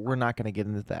Christian, but we're not going to get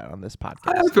into that on this podcast.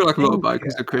 I feel like a lot of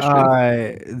Vikings are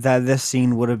Christian. That this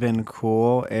scene would have been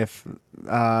cool if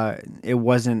it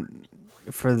wasn't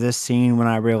for this scene when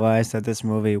I realized that this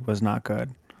movie was not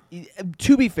good.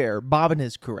 To be fair, Bobbin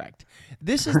is correct.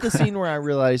 This is the scene where I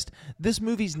realized this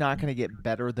movie's not going to get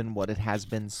better than what it has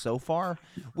been so far,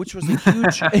 which was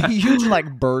a huge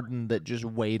like burden that just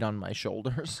weighed on my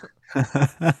shoulders.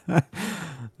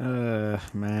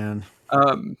 Man.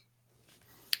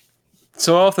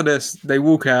 So after this, they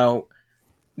walk out,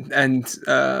 and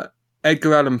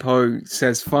Edgar Allan Poe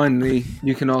says, "Finally,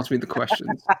 you can ask me the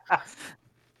questions."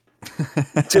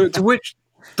 to which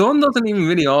Don doesn't even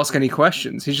really ask any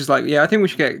questions. He's just like, "Yeah, I think we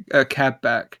should get a cab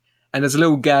back." And there's a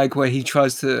little gag where he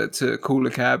tries to call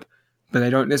a cab, but they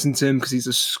don't listen to him because he's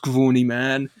a scrawny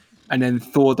man. And then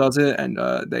Thor does it, and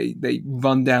they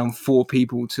run down 4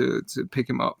 people to pick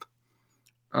him up.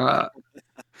 What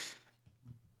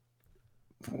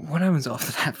happens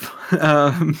after that?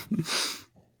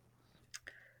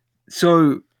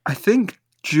 So I think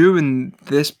during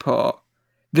this part,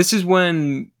 this is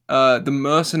when the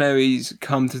mercenaries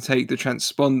come to take the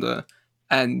transponder,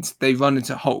 and they run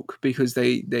into Hulk because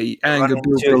they anger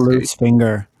Bill Luke's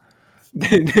finger.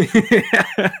 They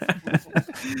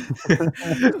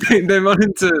run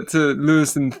into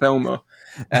Lewis and Thelma,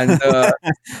 and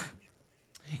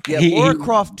Lara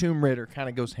Croft Tomb Raider kind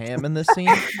of goes ham in this scene.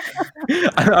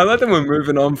 I like that we're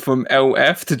moving on from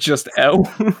LF to just L.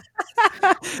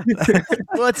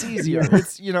 Well, it's easier.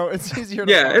 It's easier.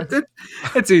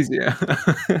 It's easier.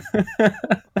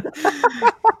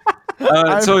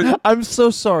 I'm so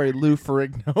sorry, Lou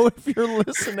Ferrigno, if you're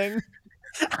listening.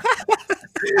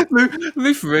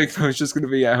 Lou Ferrigno is just going to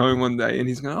be at home one day, and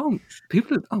he's going,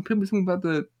 people are talking about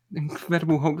the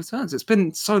Incredible Hulk returns. It's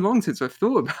been so long since I've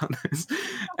thought about this,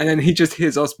 and then he just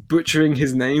hears us butchering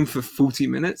his name for 40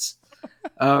 minutes.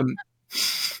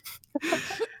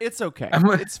 It's okay.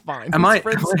 It's fine. Am I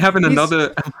having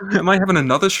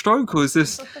another stroke, or is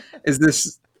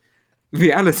this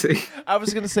reality? I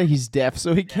was going to say he's deaf,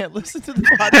 so he can't listen to the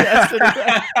podcast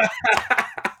anyway.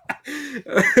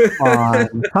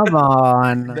 Come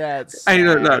on. That's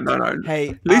no.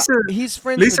 Hey, Lisa, he's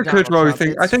friends Lisa with Donald Kudrow.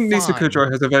 Trump. I think Lisa fine.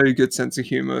 Kudrow has a very good sense of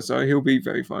humor, so he'll be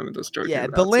very fine with us joking. Yeah,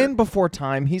 about The Land it. Before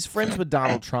Time. He's friends with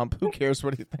Donald Trump. Who cares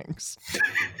what he thinks?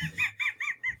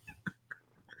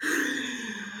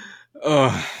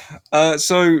 So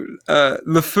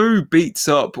LeFou beats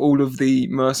up all of the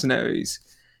mercenaries,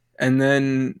 and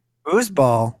then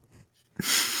Foosball.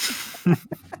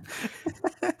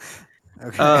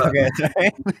 Okay.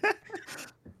 Sorry.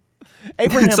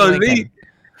 Abraham so Lincoln.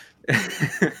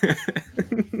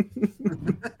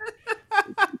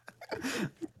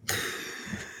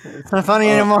 It's not funny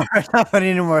anymore. It's not funny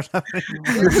anymore. Shut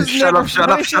up. Shut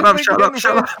up.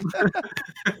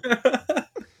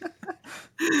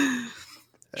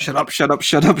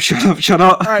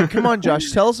 All right, come on,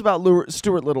 Josh. Tell us about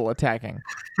Stuart Little attacking.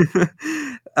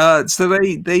 So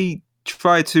they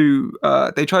try to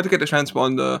get the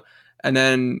transponder, and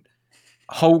then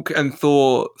Hulk and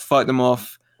Thor fight them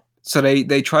off. So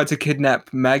they try to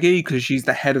kidnap Maggie because she's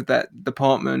the head of that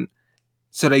department.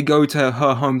 So they go to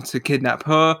her home to kidnap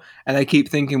her, and they keep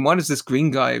thinking, why does this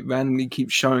green guy randomly keep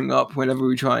showing up whenever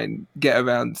we try and get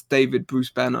around David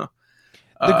Bruce Banner?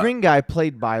 The green guy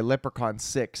played by Leprechaun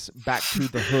 6, Back to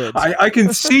the Hood. I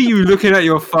can see you looking at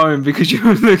your phone because you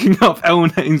were looking up L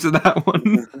names of that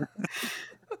one.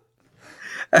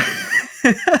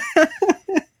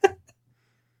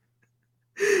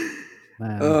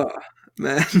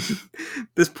 Man.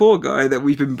 This poor guy that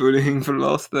we've been bullying for the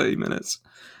last 30 minutes.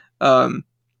 So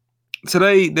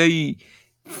they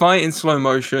fight in slow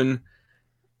motion,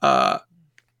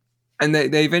 and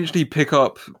they eventually pick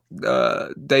up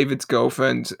David's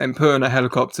girlfriend and put her in a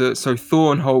helicopter. So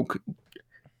Thor and Hulk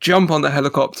jump on the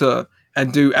helicopter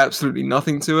and do absolutely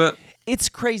nothing to it. It's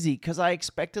crazy because I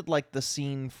expected like the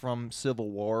scene from Civil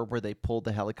War where they pulled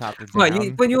the helicopter down.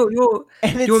 Right, when you're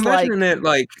imagining it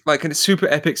like a super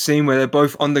epic scene where they're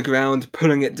both on the ground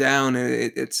pulling it down,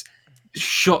 and it's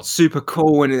shot super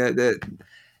cool, and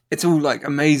it's all like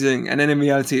amazing, and then in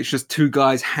reality, it's just two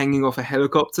guys hanging off a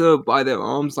helicopter by their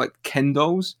arms like Ken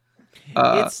dolls.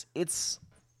 It's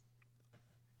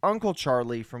Uncle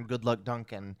Charlie from Good Luck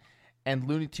Duncan and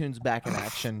Looney Tunes back in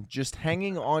action, just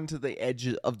hanging onto the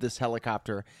edge of this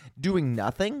helicopter, doing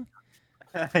nothing.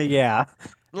 Yeah.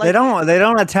 Like, They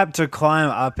don't attempt to climb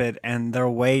up it, and their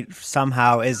weight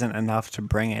somehow isn't enough to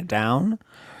bring it down.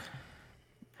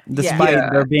 Despite Yeah.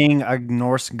 there being a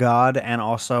Norse god and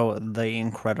also the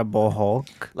Incredible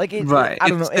Hulk. Like Right. I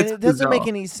don't know, and It's it doesn't make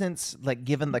bizarre. any sense, like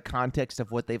given the context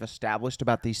of what they've established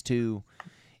about these two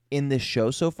in this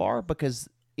show so far. Because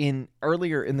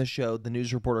earlier in the show, the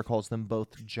news reporter calls them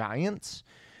both giants,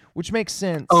 which makes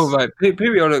sense. Oh, right.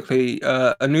 Periodically,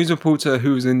 a news reporter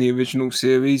who was in the original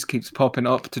series keeps popping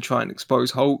up to try and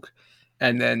expose Hulk,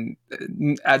 and then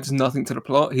adds nothing to the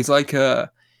plot. He's like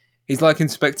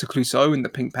Inspector Clouseau in the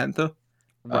Pink Panther.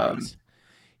 Right.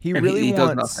 He and really he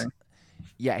does wants. nothing.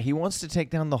 Yeah, he wants to take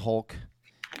down the Hulk,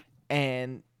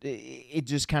 and it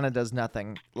just kind of does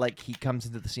nothing. Like, he comes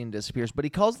into the scene and disappears. But he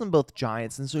calls them both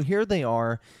giants, and so here they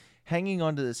are, hanging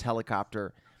onto this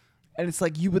helicopter. And it's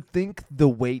like, you would think the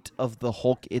weight of the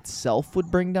Hulk itself would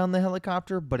bring down the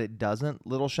helicopter, but it doesn't.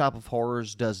 Little Shop of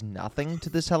Horrors does nothing to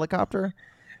this helicopter.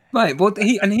 Right. Well,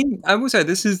 I will say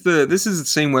this is the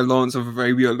scene where Lawrence of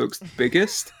Arabia looks the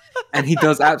biggest, and he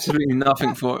does absolutely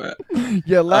nothing for it.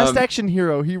 Yeah, Last Action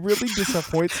Hero, he really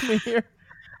disappoints me here.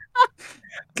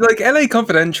 Like, LA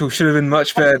Confidential should have been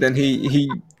much better than he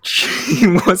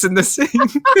was in the scene.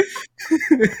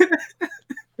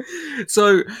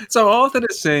 So after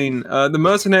the scene, the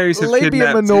mercenaries have Labia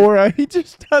kidnapped. Minora, he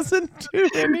just doesn't do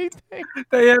anything.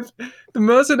 The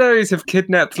mercenaries have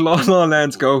kidnapped La La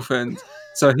Land's girlfriend.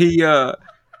 So he the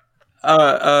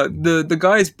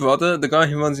guy's brother, the guy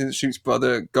who runs in the shoot's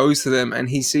brother, goes to them and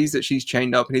he sees that she's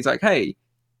chained up and he's like, "Hey,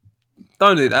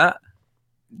 don't do that.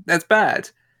 That's bad."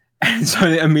 And so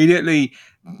immediately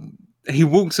he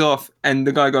walks off and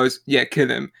the guy goes, "Yeah, kill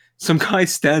him." Some guy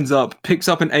stands up, picks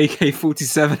up an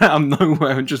AK-47 out of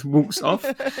nowhere and just walks off.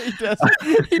 He does.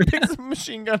 He picks a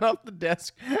machine gun off the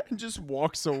desk and just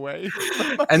walks away.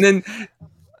 And then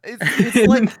It's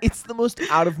like, it's the most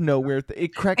out of nowhere thing.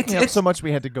 It cracked me up so much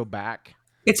we had to go back.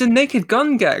 it's a naked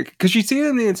gun gag because you see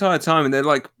them the entire time and they're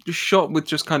like just shot with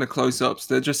just kind of close-ups.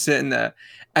 They're just sitting there.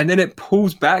 And then it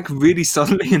pulls back really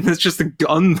suddenly and there's just a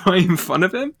gun right in front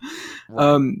of him.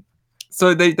 Right.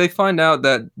 So they find out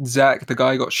that Zach, the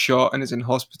guy, got shot and is in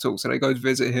hospital. So they go to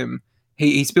visit him.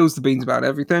 He spills the beans about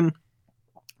everything,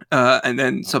 and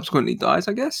then subsequently dies,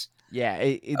 I guess. Yeah,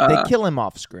 they kill him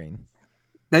off screen.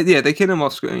 They kill him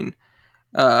off screen.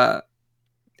 And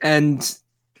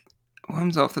what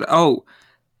comes after that? Oh,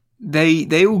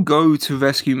 they all go to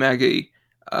rescue Maggie,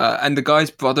 and the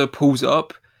guy's brother pulls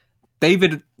up.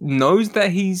 David knows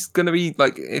that he's gonna be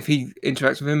like, if he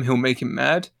interacts with him, he'll make him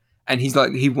mad. And he's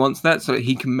like, he wants that so that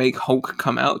he can make Hulk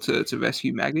come out to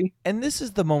rescue Maggie. And this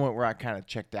is the moment where I kind of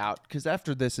checked out, because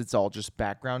after this, it's all just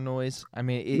background noise. I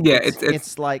mean,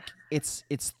 it's like it's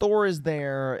Thor is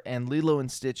there and Lilo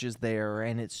and Stitch is there,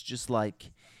 and it's just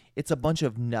like it's a bunch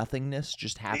of nothingness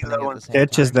just happening at the same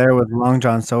Stitch time. is there with Long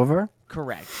John Silver.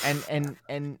 Correct.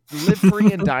 And Live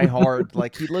Free and Die Hard,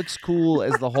 like, he looks cool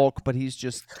as the Hulk, but he's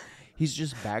just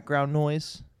background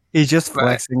noise. He's just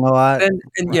flexing a lot.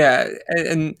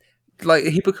 And like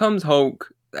he becomes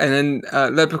Hulk, and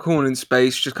then Leprechaun in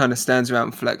space just kind of stands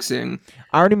around flexing.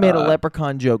 I already made a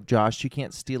Leprechaun joke, Josh. You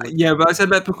can't steal it. Yeah, but I said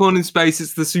Leprechaun in space.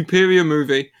 It's the superior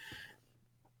movie.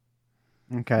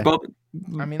 Okay. Bob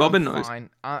I'm knows.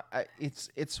 fine.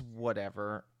 It's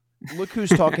whatever. Look Who's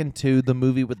Talking 2, the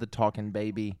movie with the talking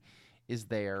baby, is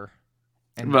there,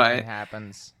 and Right. it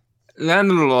happens.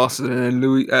 Landon Lawson and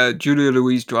Julia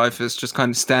Louis-Dreyfus just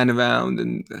kind of stand around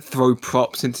and throw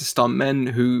props into stuntmen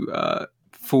who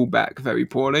fall back very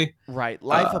poorly. Right.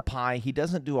 Life of Pi, he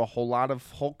doesn't do a whole lot of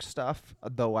Hulk stuff,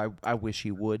 though I wish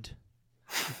he would.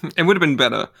 It would have been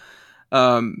better.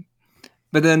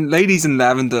 But then Ladies in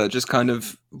Lavender just kind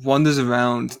of wanders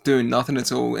around doing nothing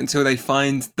at all until they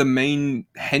find the main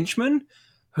henchman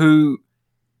who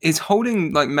is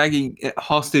holding like Maggie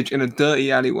hostage in a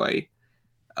dirty alleyway.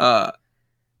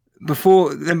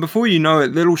 Before you know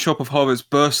it, Little Shop of Horrors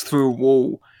bursts through a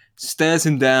wall, stares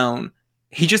him down.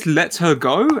 He just lets her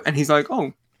go, and he's like,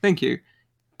 "Oh, thank you,"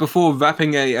 before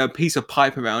wrapping a piece of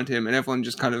pipe around him, and everyone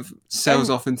just kind of sails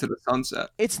off into the sunset.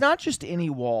 It's not just any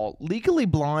wall. Legally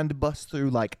Blonde busts through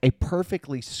like a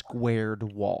perfectly squared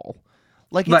wall.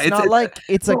 Like, it's not like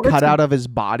it's a cutout of his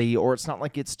body, or it's not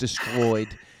like it's destroyed.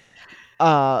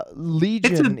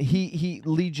 Legion, he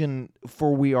Legion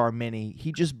for We Are Many.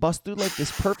 He just busts through like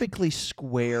this perfectly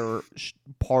square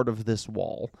part of this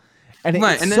wall, And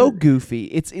Right, it's and so then- goofy.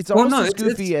 It's Well, almost no, as it's-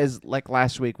 goofy as like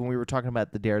last week when we were talking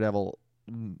about the Daredevil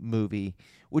movie,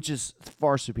 which is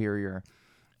far superior.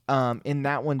 In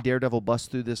that one, Daredevil busts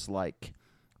through this like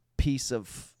piece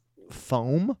of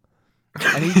foam,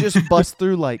 and he just busts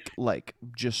through like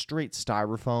just straight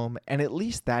styrofoam. And at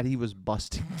least that he was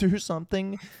busting through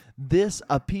something. This,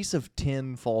 a piece of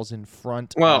tin falls in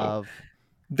front Well, of.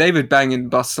 David Bangin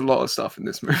busts a lot of stuff in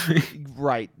this movie.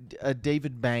 Right.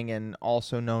 David Bangin,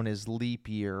 also known as Leap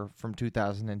Year from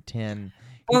 2010.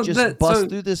 He Well, just busts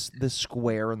through this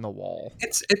square in the wall.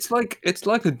 It's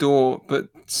like a door, but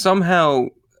somehow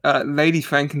Lady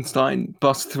Frankenstein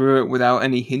busts through it without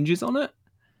any hinges on it.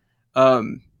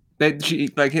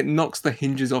 It knocks the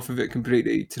hinges off of it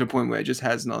completely to the point where it just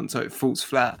has none, so it falls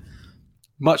flat,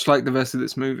 much like the rest of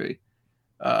this movie.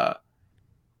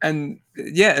 And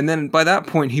then by that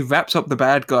point he wraps up the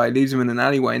bad guy, leaves him in an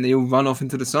alleyway, and they all run off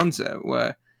into the sunset.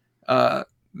 Where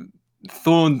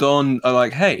Thor and Don are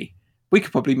like, "Hey, we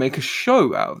could probably make a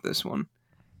show out of this one."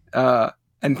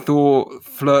 And Thor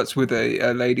flirts with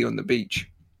a lady on the beach.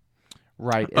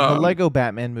 Right. And the Lego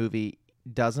Batman movie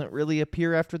doesn't really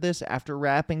appear after this, after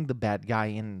wrapping the bad guy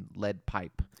in lead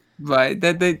pipe. Right.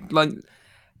 They like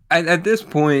at this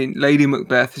point, Lady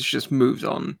Macbeth has just moved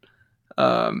on.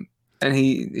 And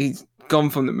he's gone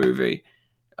from the movie,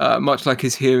 much like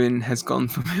his hearing has gone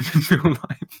from him in real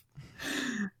life.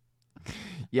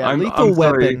 Yeah, Lethal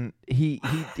Weapon. He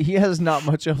has not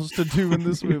much else to do in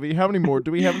this movie. How many more?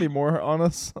 Do we have any more on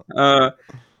us?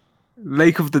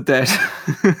 Lake of the Dead.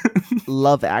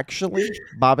 Love Actually.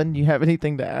 Bobbin, you have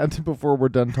anything to add before we're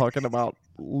done talking about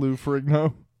Lou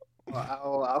Ferrigno?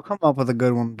 Well, I'll come up with a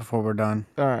good one before we're done.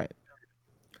 All right.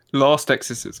 Last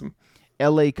Exorcism.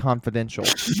 L.A. Confidential.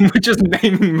 We're just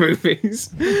naming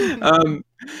movies.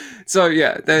 So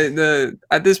yeah,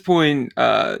 at this point,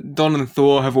 Don and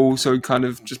Thor have also kind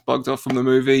of just bugged off from the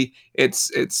movie.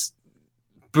 It's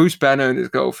Bruce Banner and his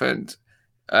girlfriend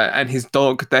and his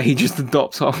dog that he just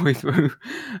adopts halfway through.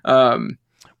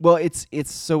 Well, it's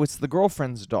the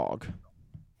girlfriend's dog.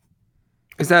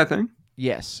 Is that a thing?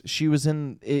 Yes, she was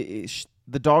in.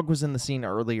 The dog was in the scene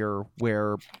earlier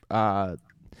where.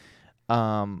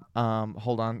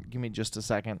 Hold on, give me just a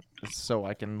second so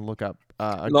I can look up.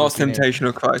 Last Temptation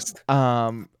of Christ.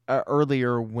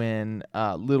 Earlier when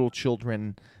little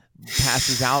children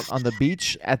passes out on the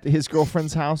beach at his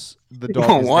girlfriend's house, the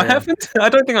dog. What happened? I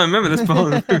don't think I remember this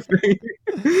part of the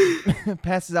movie.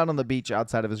 Passes out on the beach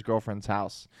outside of his girlfriend's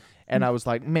house, and I was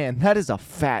like, man, that is a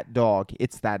fat dog.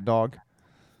 It's that dog.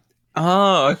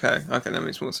 Oh, okay, that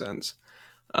makes more sense.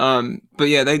 But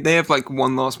yeah, they have like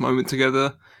one last moment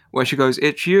together where she goes,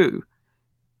 "It's you.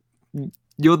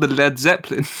 You're the Led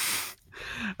Zeppelin."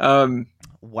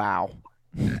 Wow.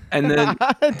 And then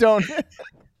I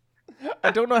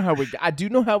don't know how I do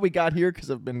know how we got here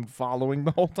because I've been following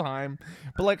the whole time,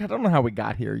 but like I don't know how we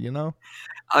got here. You know.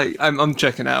 I'm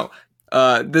checking out.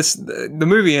 The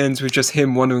movie ends with just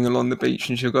him wandering along the beach,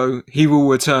 and she'll go, "He will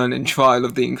return in Trial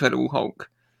of the Incredible Hulk."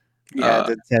 Yeah, I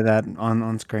did say that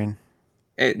on screen.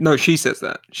 No, she says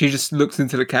that. She just looks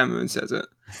into the camera and says it.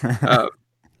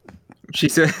 She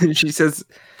says,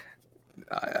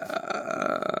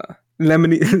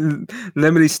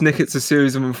 Lemony Snicket's a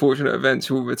series of unfortunate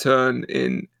events will return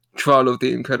in Trial of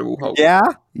the Incredible Hulk. Yeah.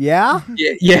 Yeah.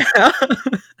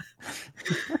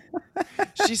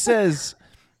 She says,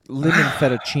 "Lemon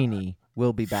fettuccine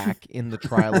will be back in the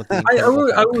Trial of the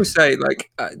Incredible I Hulk." will say, like,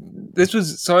 this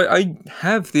was so I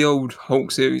have the old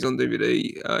Hulk series on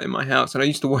DVD in my house, and I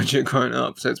used to watch it growing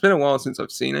up. So it's been a while since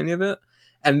I've seen any of it.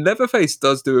 And Leatherface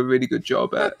does do a really good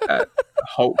job at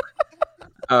Hulk.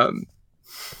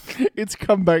 It's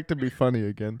come back to be funny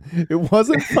again. It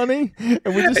wasn't funny,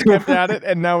 and we just kept at it,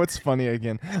 and now it's funny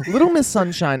again. Little Miss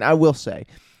Sunshine, I will say,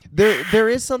 there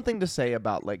is something to say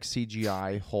about like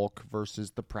CGI Hulk versus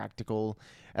the practical.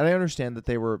 And I understand that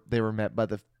they were met by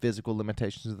the physical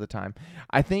limitations of the time.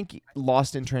 I think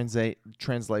Lost in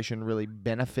Translation really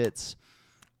benefits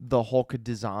the Hulk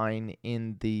design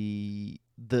in the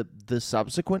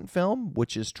subsequent film,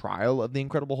 which is Trial of the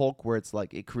Incredible Hulk, where it's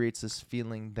like it creates this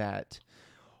feeling that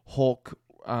Hulk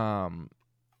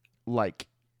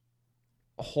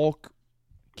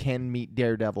can meet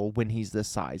Daredevil when he's this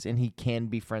size, and he can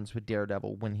be friends with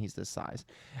Daredevil when he's this size.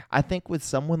 I think with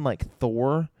someone like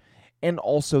Thor, and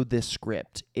also this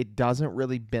script, it doesn't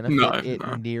really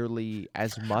benefit nearly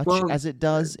as much as it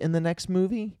does in the next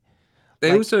movie.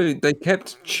 They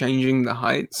kept changing the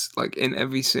heights, like in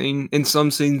every scene. In some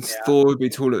scenes, Thor would be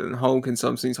taller than Hulk. In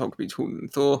some scenes, Hulk would be taller than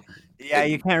Thor. Yeah,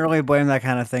 you can't really blame that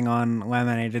kind of thing on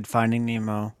Laminated Finding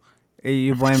Nemo.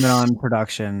 You blame it on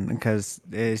production because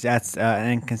that's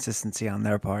an inconsistency on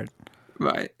their part.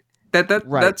 Right. Right,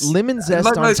 That's lemon zest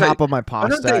on like, top of my I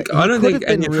pasta. don't He could think have been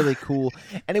any of really cool,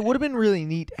 and it would have been really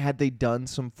neat had they done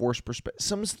some forced perspective.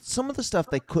 Some of the stuff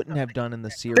they couldn't have done in the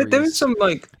there is series, some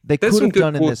like they there's could some have good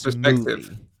done in forced this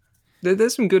perspective. movie.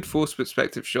 There's some good forced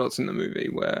perspective shots in the movie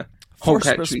where Hulk Forced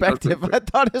actually does perspective. look I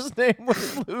thought his name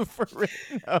was Lou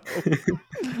Ferrigno.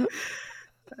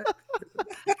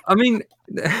 I mean,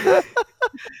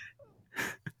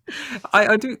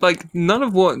 I do like none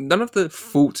of the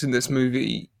faults in this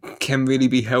movie can really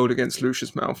be held against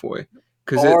Lucius Malfoy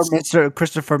because Or it's Mr.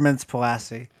 Christopher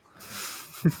Mintz-Plasse.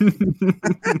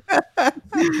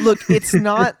 Look, it's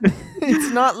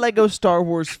not Lego Star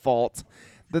Wars' fault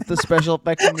that the special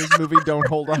effects in this movie don't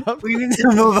hold up. We need to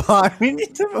move on. We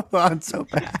need to move on so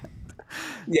bad.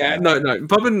 yeah no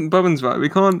Bobbin's right. We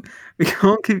can't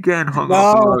keep getting hung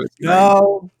up on Lois Lane.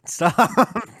 No, stop.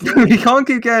 We can't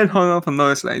keep getting hung up on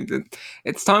Lois Lane.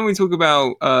 It's time we talk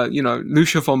about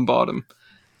Lucia von Barton.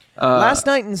 Last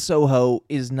Night in Soho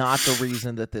is not the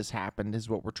reason that this happened, is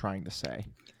what we're trying to say.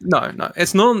 No,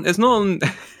 it's not on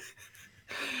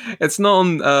it's not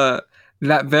on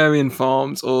Latverian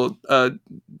Farms or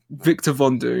Victor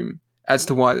Von Doom as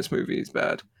to why this movie is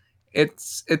bad.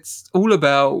 It's all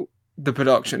about the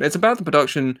production. It's about the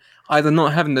production either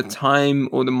not having the time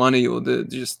or the money or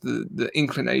the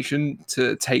inclination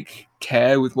to take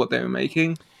care with what they were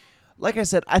making. Like I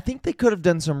said, I think they could have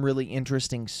done some really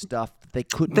interesting stuff that they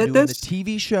couldn't do in the There's-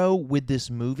 TV show with this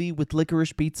movie with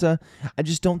Licorice Pizza. I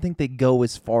just don't think they go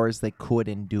as far as they could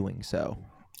in doing so.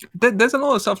 There's a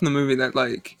lot of stuff in the movie that,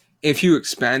 like, if you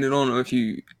expanded on, or if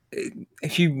you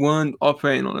weren't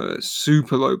operating on a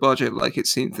super low budget like it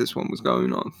seems this one was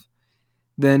going on,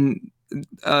 then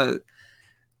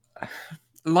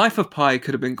Life of Pi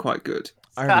could have been quite good.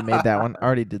 I already made that one. I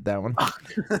already did that one.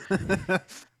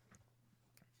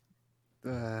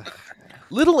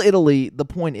 Little Italy, the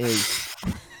point is...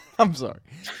 I'm sorry.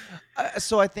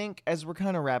 So I think as we're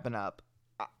kind of wrapping up,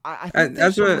 I think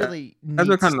there's some really As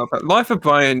we're kind of Life of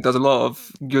Brian does a lot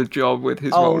of good job with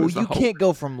his role as the you Hulk. can't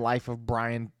go from Life of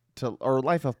Brian or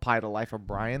Life of Pi to Life of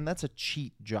Brian. That's a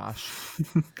cheat, Josh.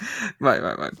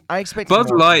 Right. I expect Buzz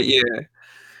more. Lightyear.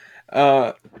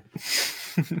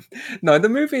 No, the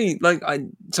movie, like, I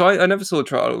never saw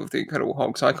Trial of the Incredible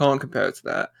Hulk, so I can't compare it to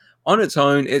that. On its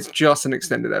own, it's just an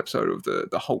extended episode of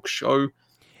the Hulk show.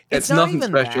 It's not nothing even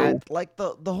special. that. Like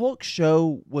the Hulk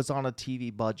show was on a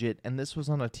TV budget, and this was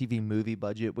on a TV movie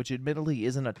budget, which admittedly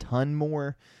isn't a ton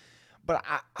more. But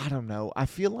I don't know. I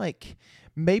feel like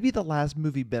maybe the last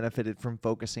movie benefited from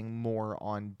focusing more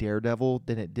on Daredevil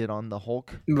than it did on the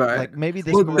Hulk. Right. Like maybe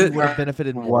this Well, movie the- would have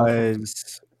benefited more. Do you think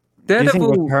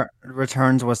Daredevil.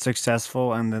 Returns was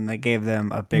successful, and then they gave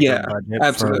them a bigger Yeah, budget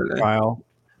absolutely. for trial?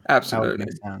 That would Absolutely.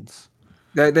 make sense.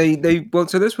 They well,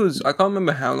 so this was, I can't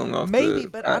remember how long after. Maybe,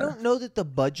 but I don't know that the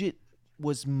budget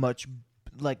was much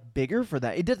like bigger for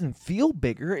that. It doesn't feel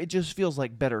bigger. It just feels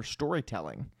like better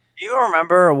storytelling. Do you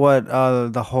remember what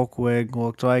the Hulk wig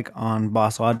looked like on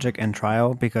Boss Logic and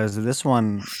Trial? Because this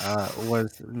one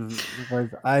was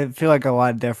I feel like a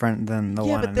lot different than the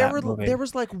Yeah, one but in there that movie.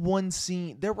 was like one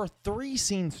scene. There were 3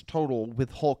 scenes total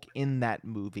with Hulk in that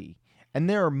movie, and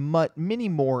there are many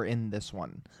more in this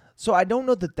one. So I don't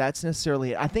know that that's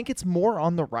necessarily it. I think it's more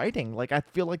on the writing. Like I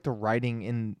feel like the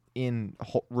writing in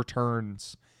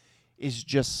Returns is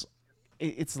just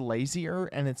it's lazier,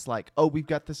 and it's like, oh, we've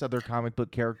got this other comic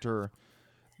book character,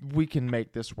 we can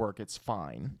make this work. It's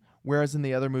fine. Whereas in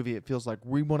the other movie, it feels like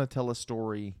we want to tell a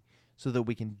story so that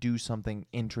we can do something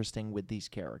interesting with these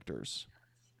characters.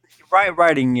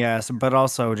 Writing, yes, but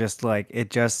also just like it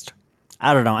just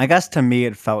I don't know. I guess to me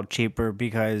it felt cheaper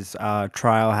because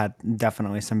Trial had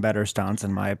definitely some better stunts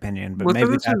in my opinion, but Well, so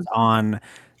maybe this that's is- on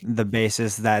the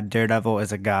basis that Daredevil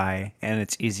is a guy and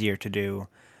it's easier to do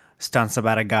stunts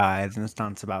about a guy than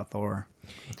stunts about Thor.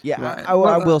 Yeah, Right. I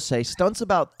Well, will say stunts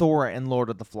about Thor and Lord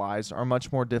of the Flies are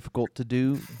much more difficult to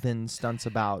do than stunts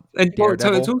about And so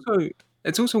Daredevil.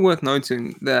 it's also worth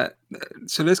noting that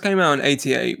so this came out in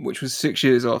 '88, which was 6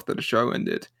 years after the show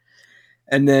ended,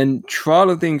 and then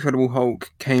Trial of the Incredible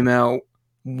Hulk came out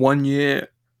 1 year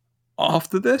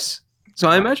after this. So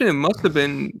I imagine it must have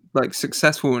been like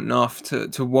successful enough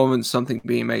to warrant something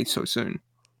being made so soon.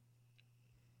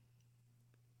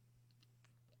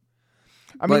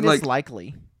 I mean, like- it's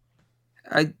likely.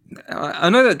 I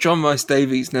know that John Rice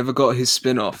Davies never got his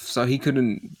spin-off, so they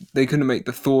couldn't make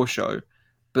the Thor show.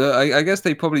 But I guess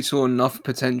they probably saw enough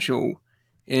potential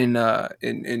in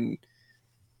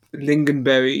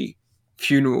Lingonberry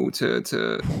Funeral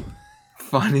to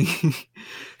finally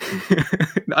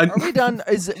Are we done?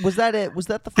 Was that it? Was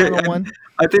that the final one?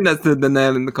 I think that's the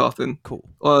nail in the coffin. Cool.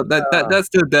 Well, that's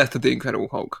the death of the Incredible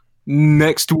Hulk.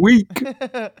 Next week.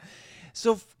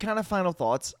 So, kind of final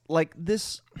thoughts. Like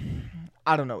this,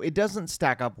 I don't know. It doesn't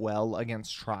stack up well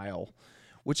against Trial,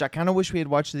 which I kind of wish we had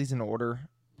watched these in order.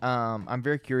 I'm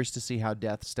very curious to see how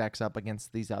Death stacks up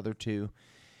against these other two.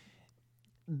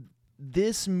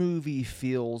 This movie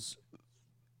feels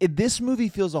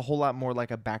a whole lot more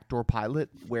like a backdoor pilot,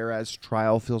 whereas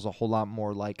Trial feels a whole lot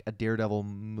more like a Daredevil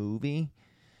movie.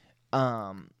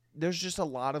 There's just a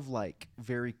lot of like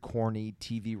very corny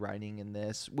TV writing in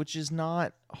this, which is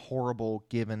not horrible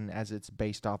given as it's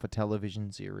based off a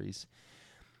television series.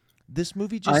 This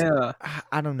movie just,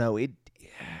 I don't know, it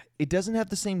doesn't have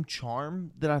the same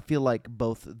charm that I feel like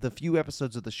both the few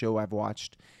episodes of the show I've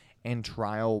watched and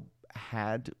Trial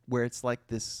had, where it's like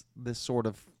this sort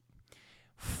of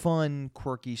fun,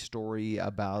 quirky story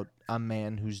about a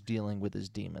man who's dealing with his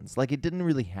demons. Like, it didn't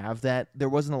really have that. There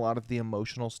wasn't a lot of the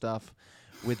emotional stuff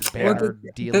with Banner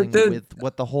dealing with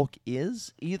what the Hulk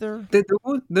is either. There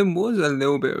was a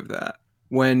little bit of that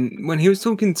when he was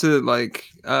talking to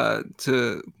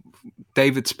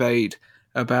David Spade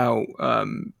about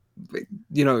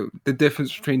the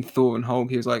difference between Thor and Hulk.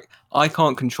 He was like, I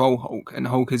can't control Hulk, and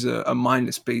Hulk is a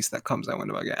mindless beast that comes out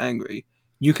whenever I get angry.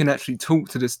 You can actually talk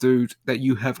to this dude that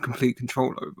you have complete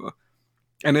control over.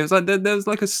 And it was like there was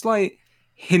like a slight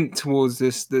hint towards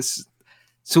this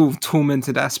sort of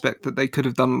tormented aspect that they could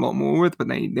have done a lot more with, but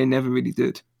they never really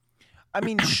did. I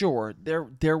mean, sure,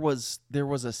 there was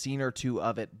a scene or two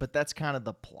of it, but that's kind of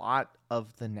the plot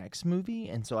of the next movie,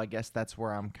 and so I guess that's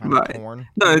where I'm kind of torn.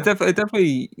 No, it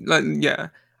definitely like, yeah.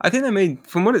 I think they made,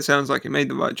 from what it sounds like, it made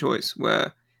the right choice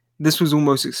where this was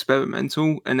almost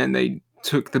experimental, and then they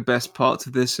took the best parts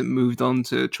of this and moved on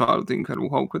to Trial of the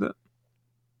Incredible Hulk with it.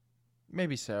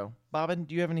 Maybe so. Bobbin,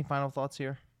 do you have any final thoughts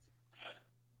here?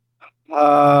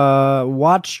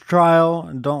 Watch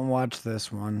Trial. Don't watch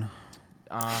this one.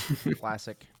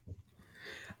 Classic.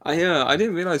 I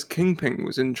didn't realize Kingpin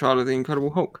was in Trial of the Incredible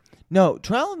Hulk. No,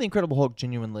 Trial of the Incredible Hulk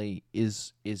genuinely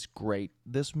is great.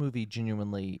 This movie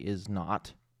genuinely is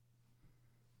not.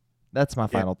 That's my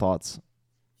final thoughts.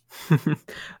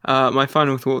 My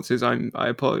final thoughts is I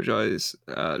apologize,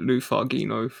 Lou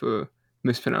Fargino, for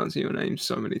mispronouncing your name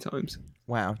so many times.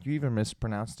 Wow, you even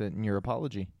mispronounced it in your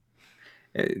apology.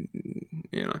 He's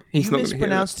you not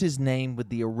mispronounced his name with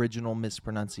the original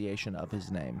mispronunciation of his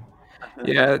name.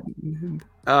 Yeah,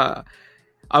 I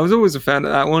was always a fan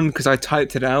of that one because I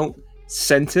typed it out,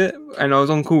 sent it, and I was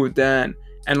on call with Dan,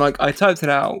 and like I typed it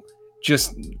out,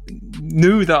 just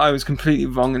knew that I was completely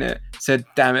wrong in it, said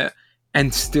damn it,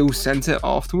 and still sent it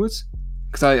afterwards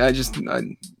because I just he's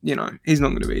not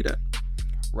going to read it.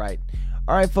 Right.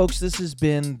 All right, folks, this has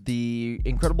been The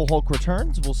Incredible Hulk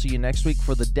Returns. We'll see you next week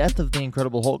for the death of The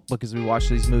Incredible Hulk because we watched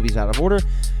these movies out of order.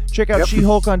 Check out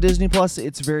She-Hulk on Disney+.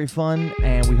 It's very fun,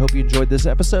 and we hope you enjoyed this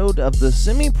episode of the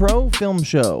Semi-Pro Film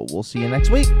Show. We'll see you next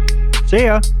week. See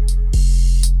ya.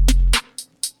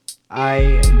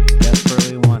 I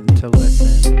desperately want to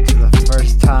listen to the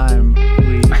first time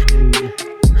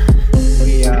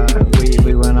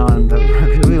we went on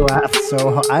we laughed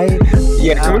so hard. Can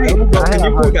you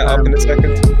pull that up in a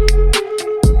second?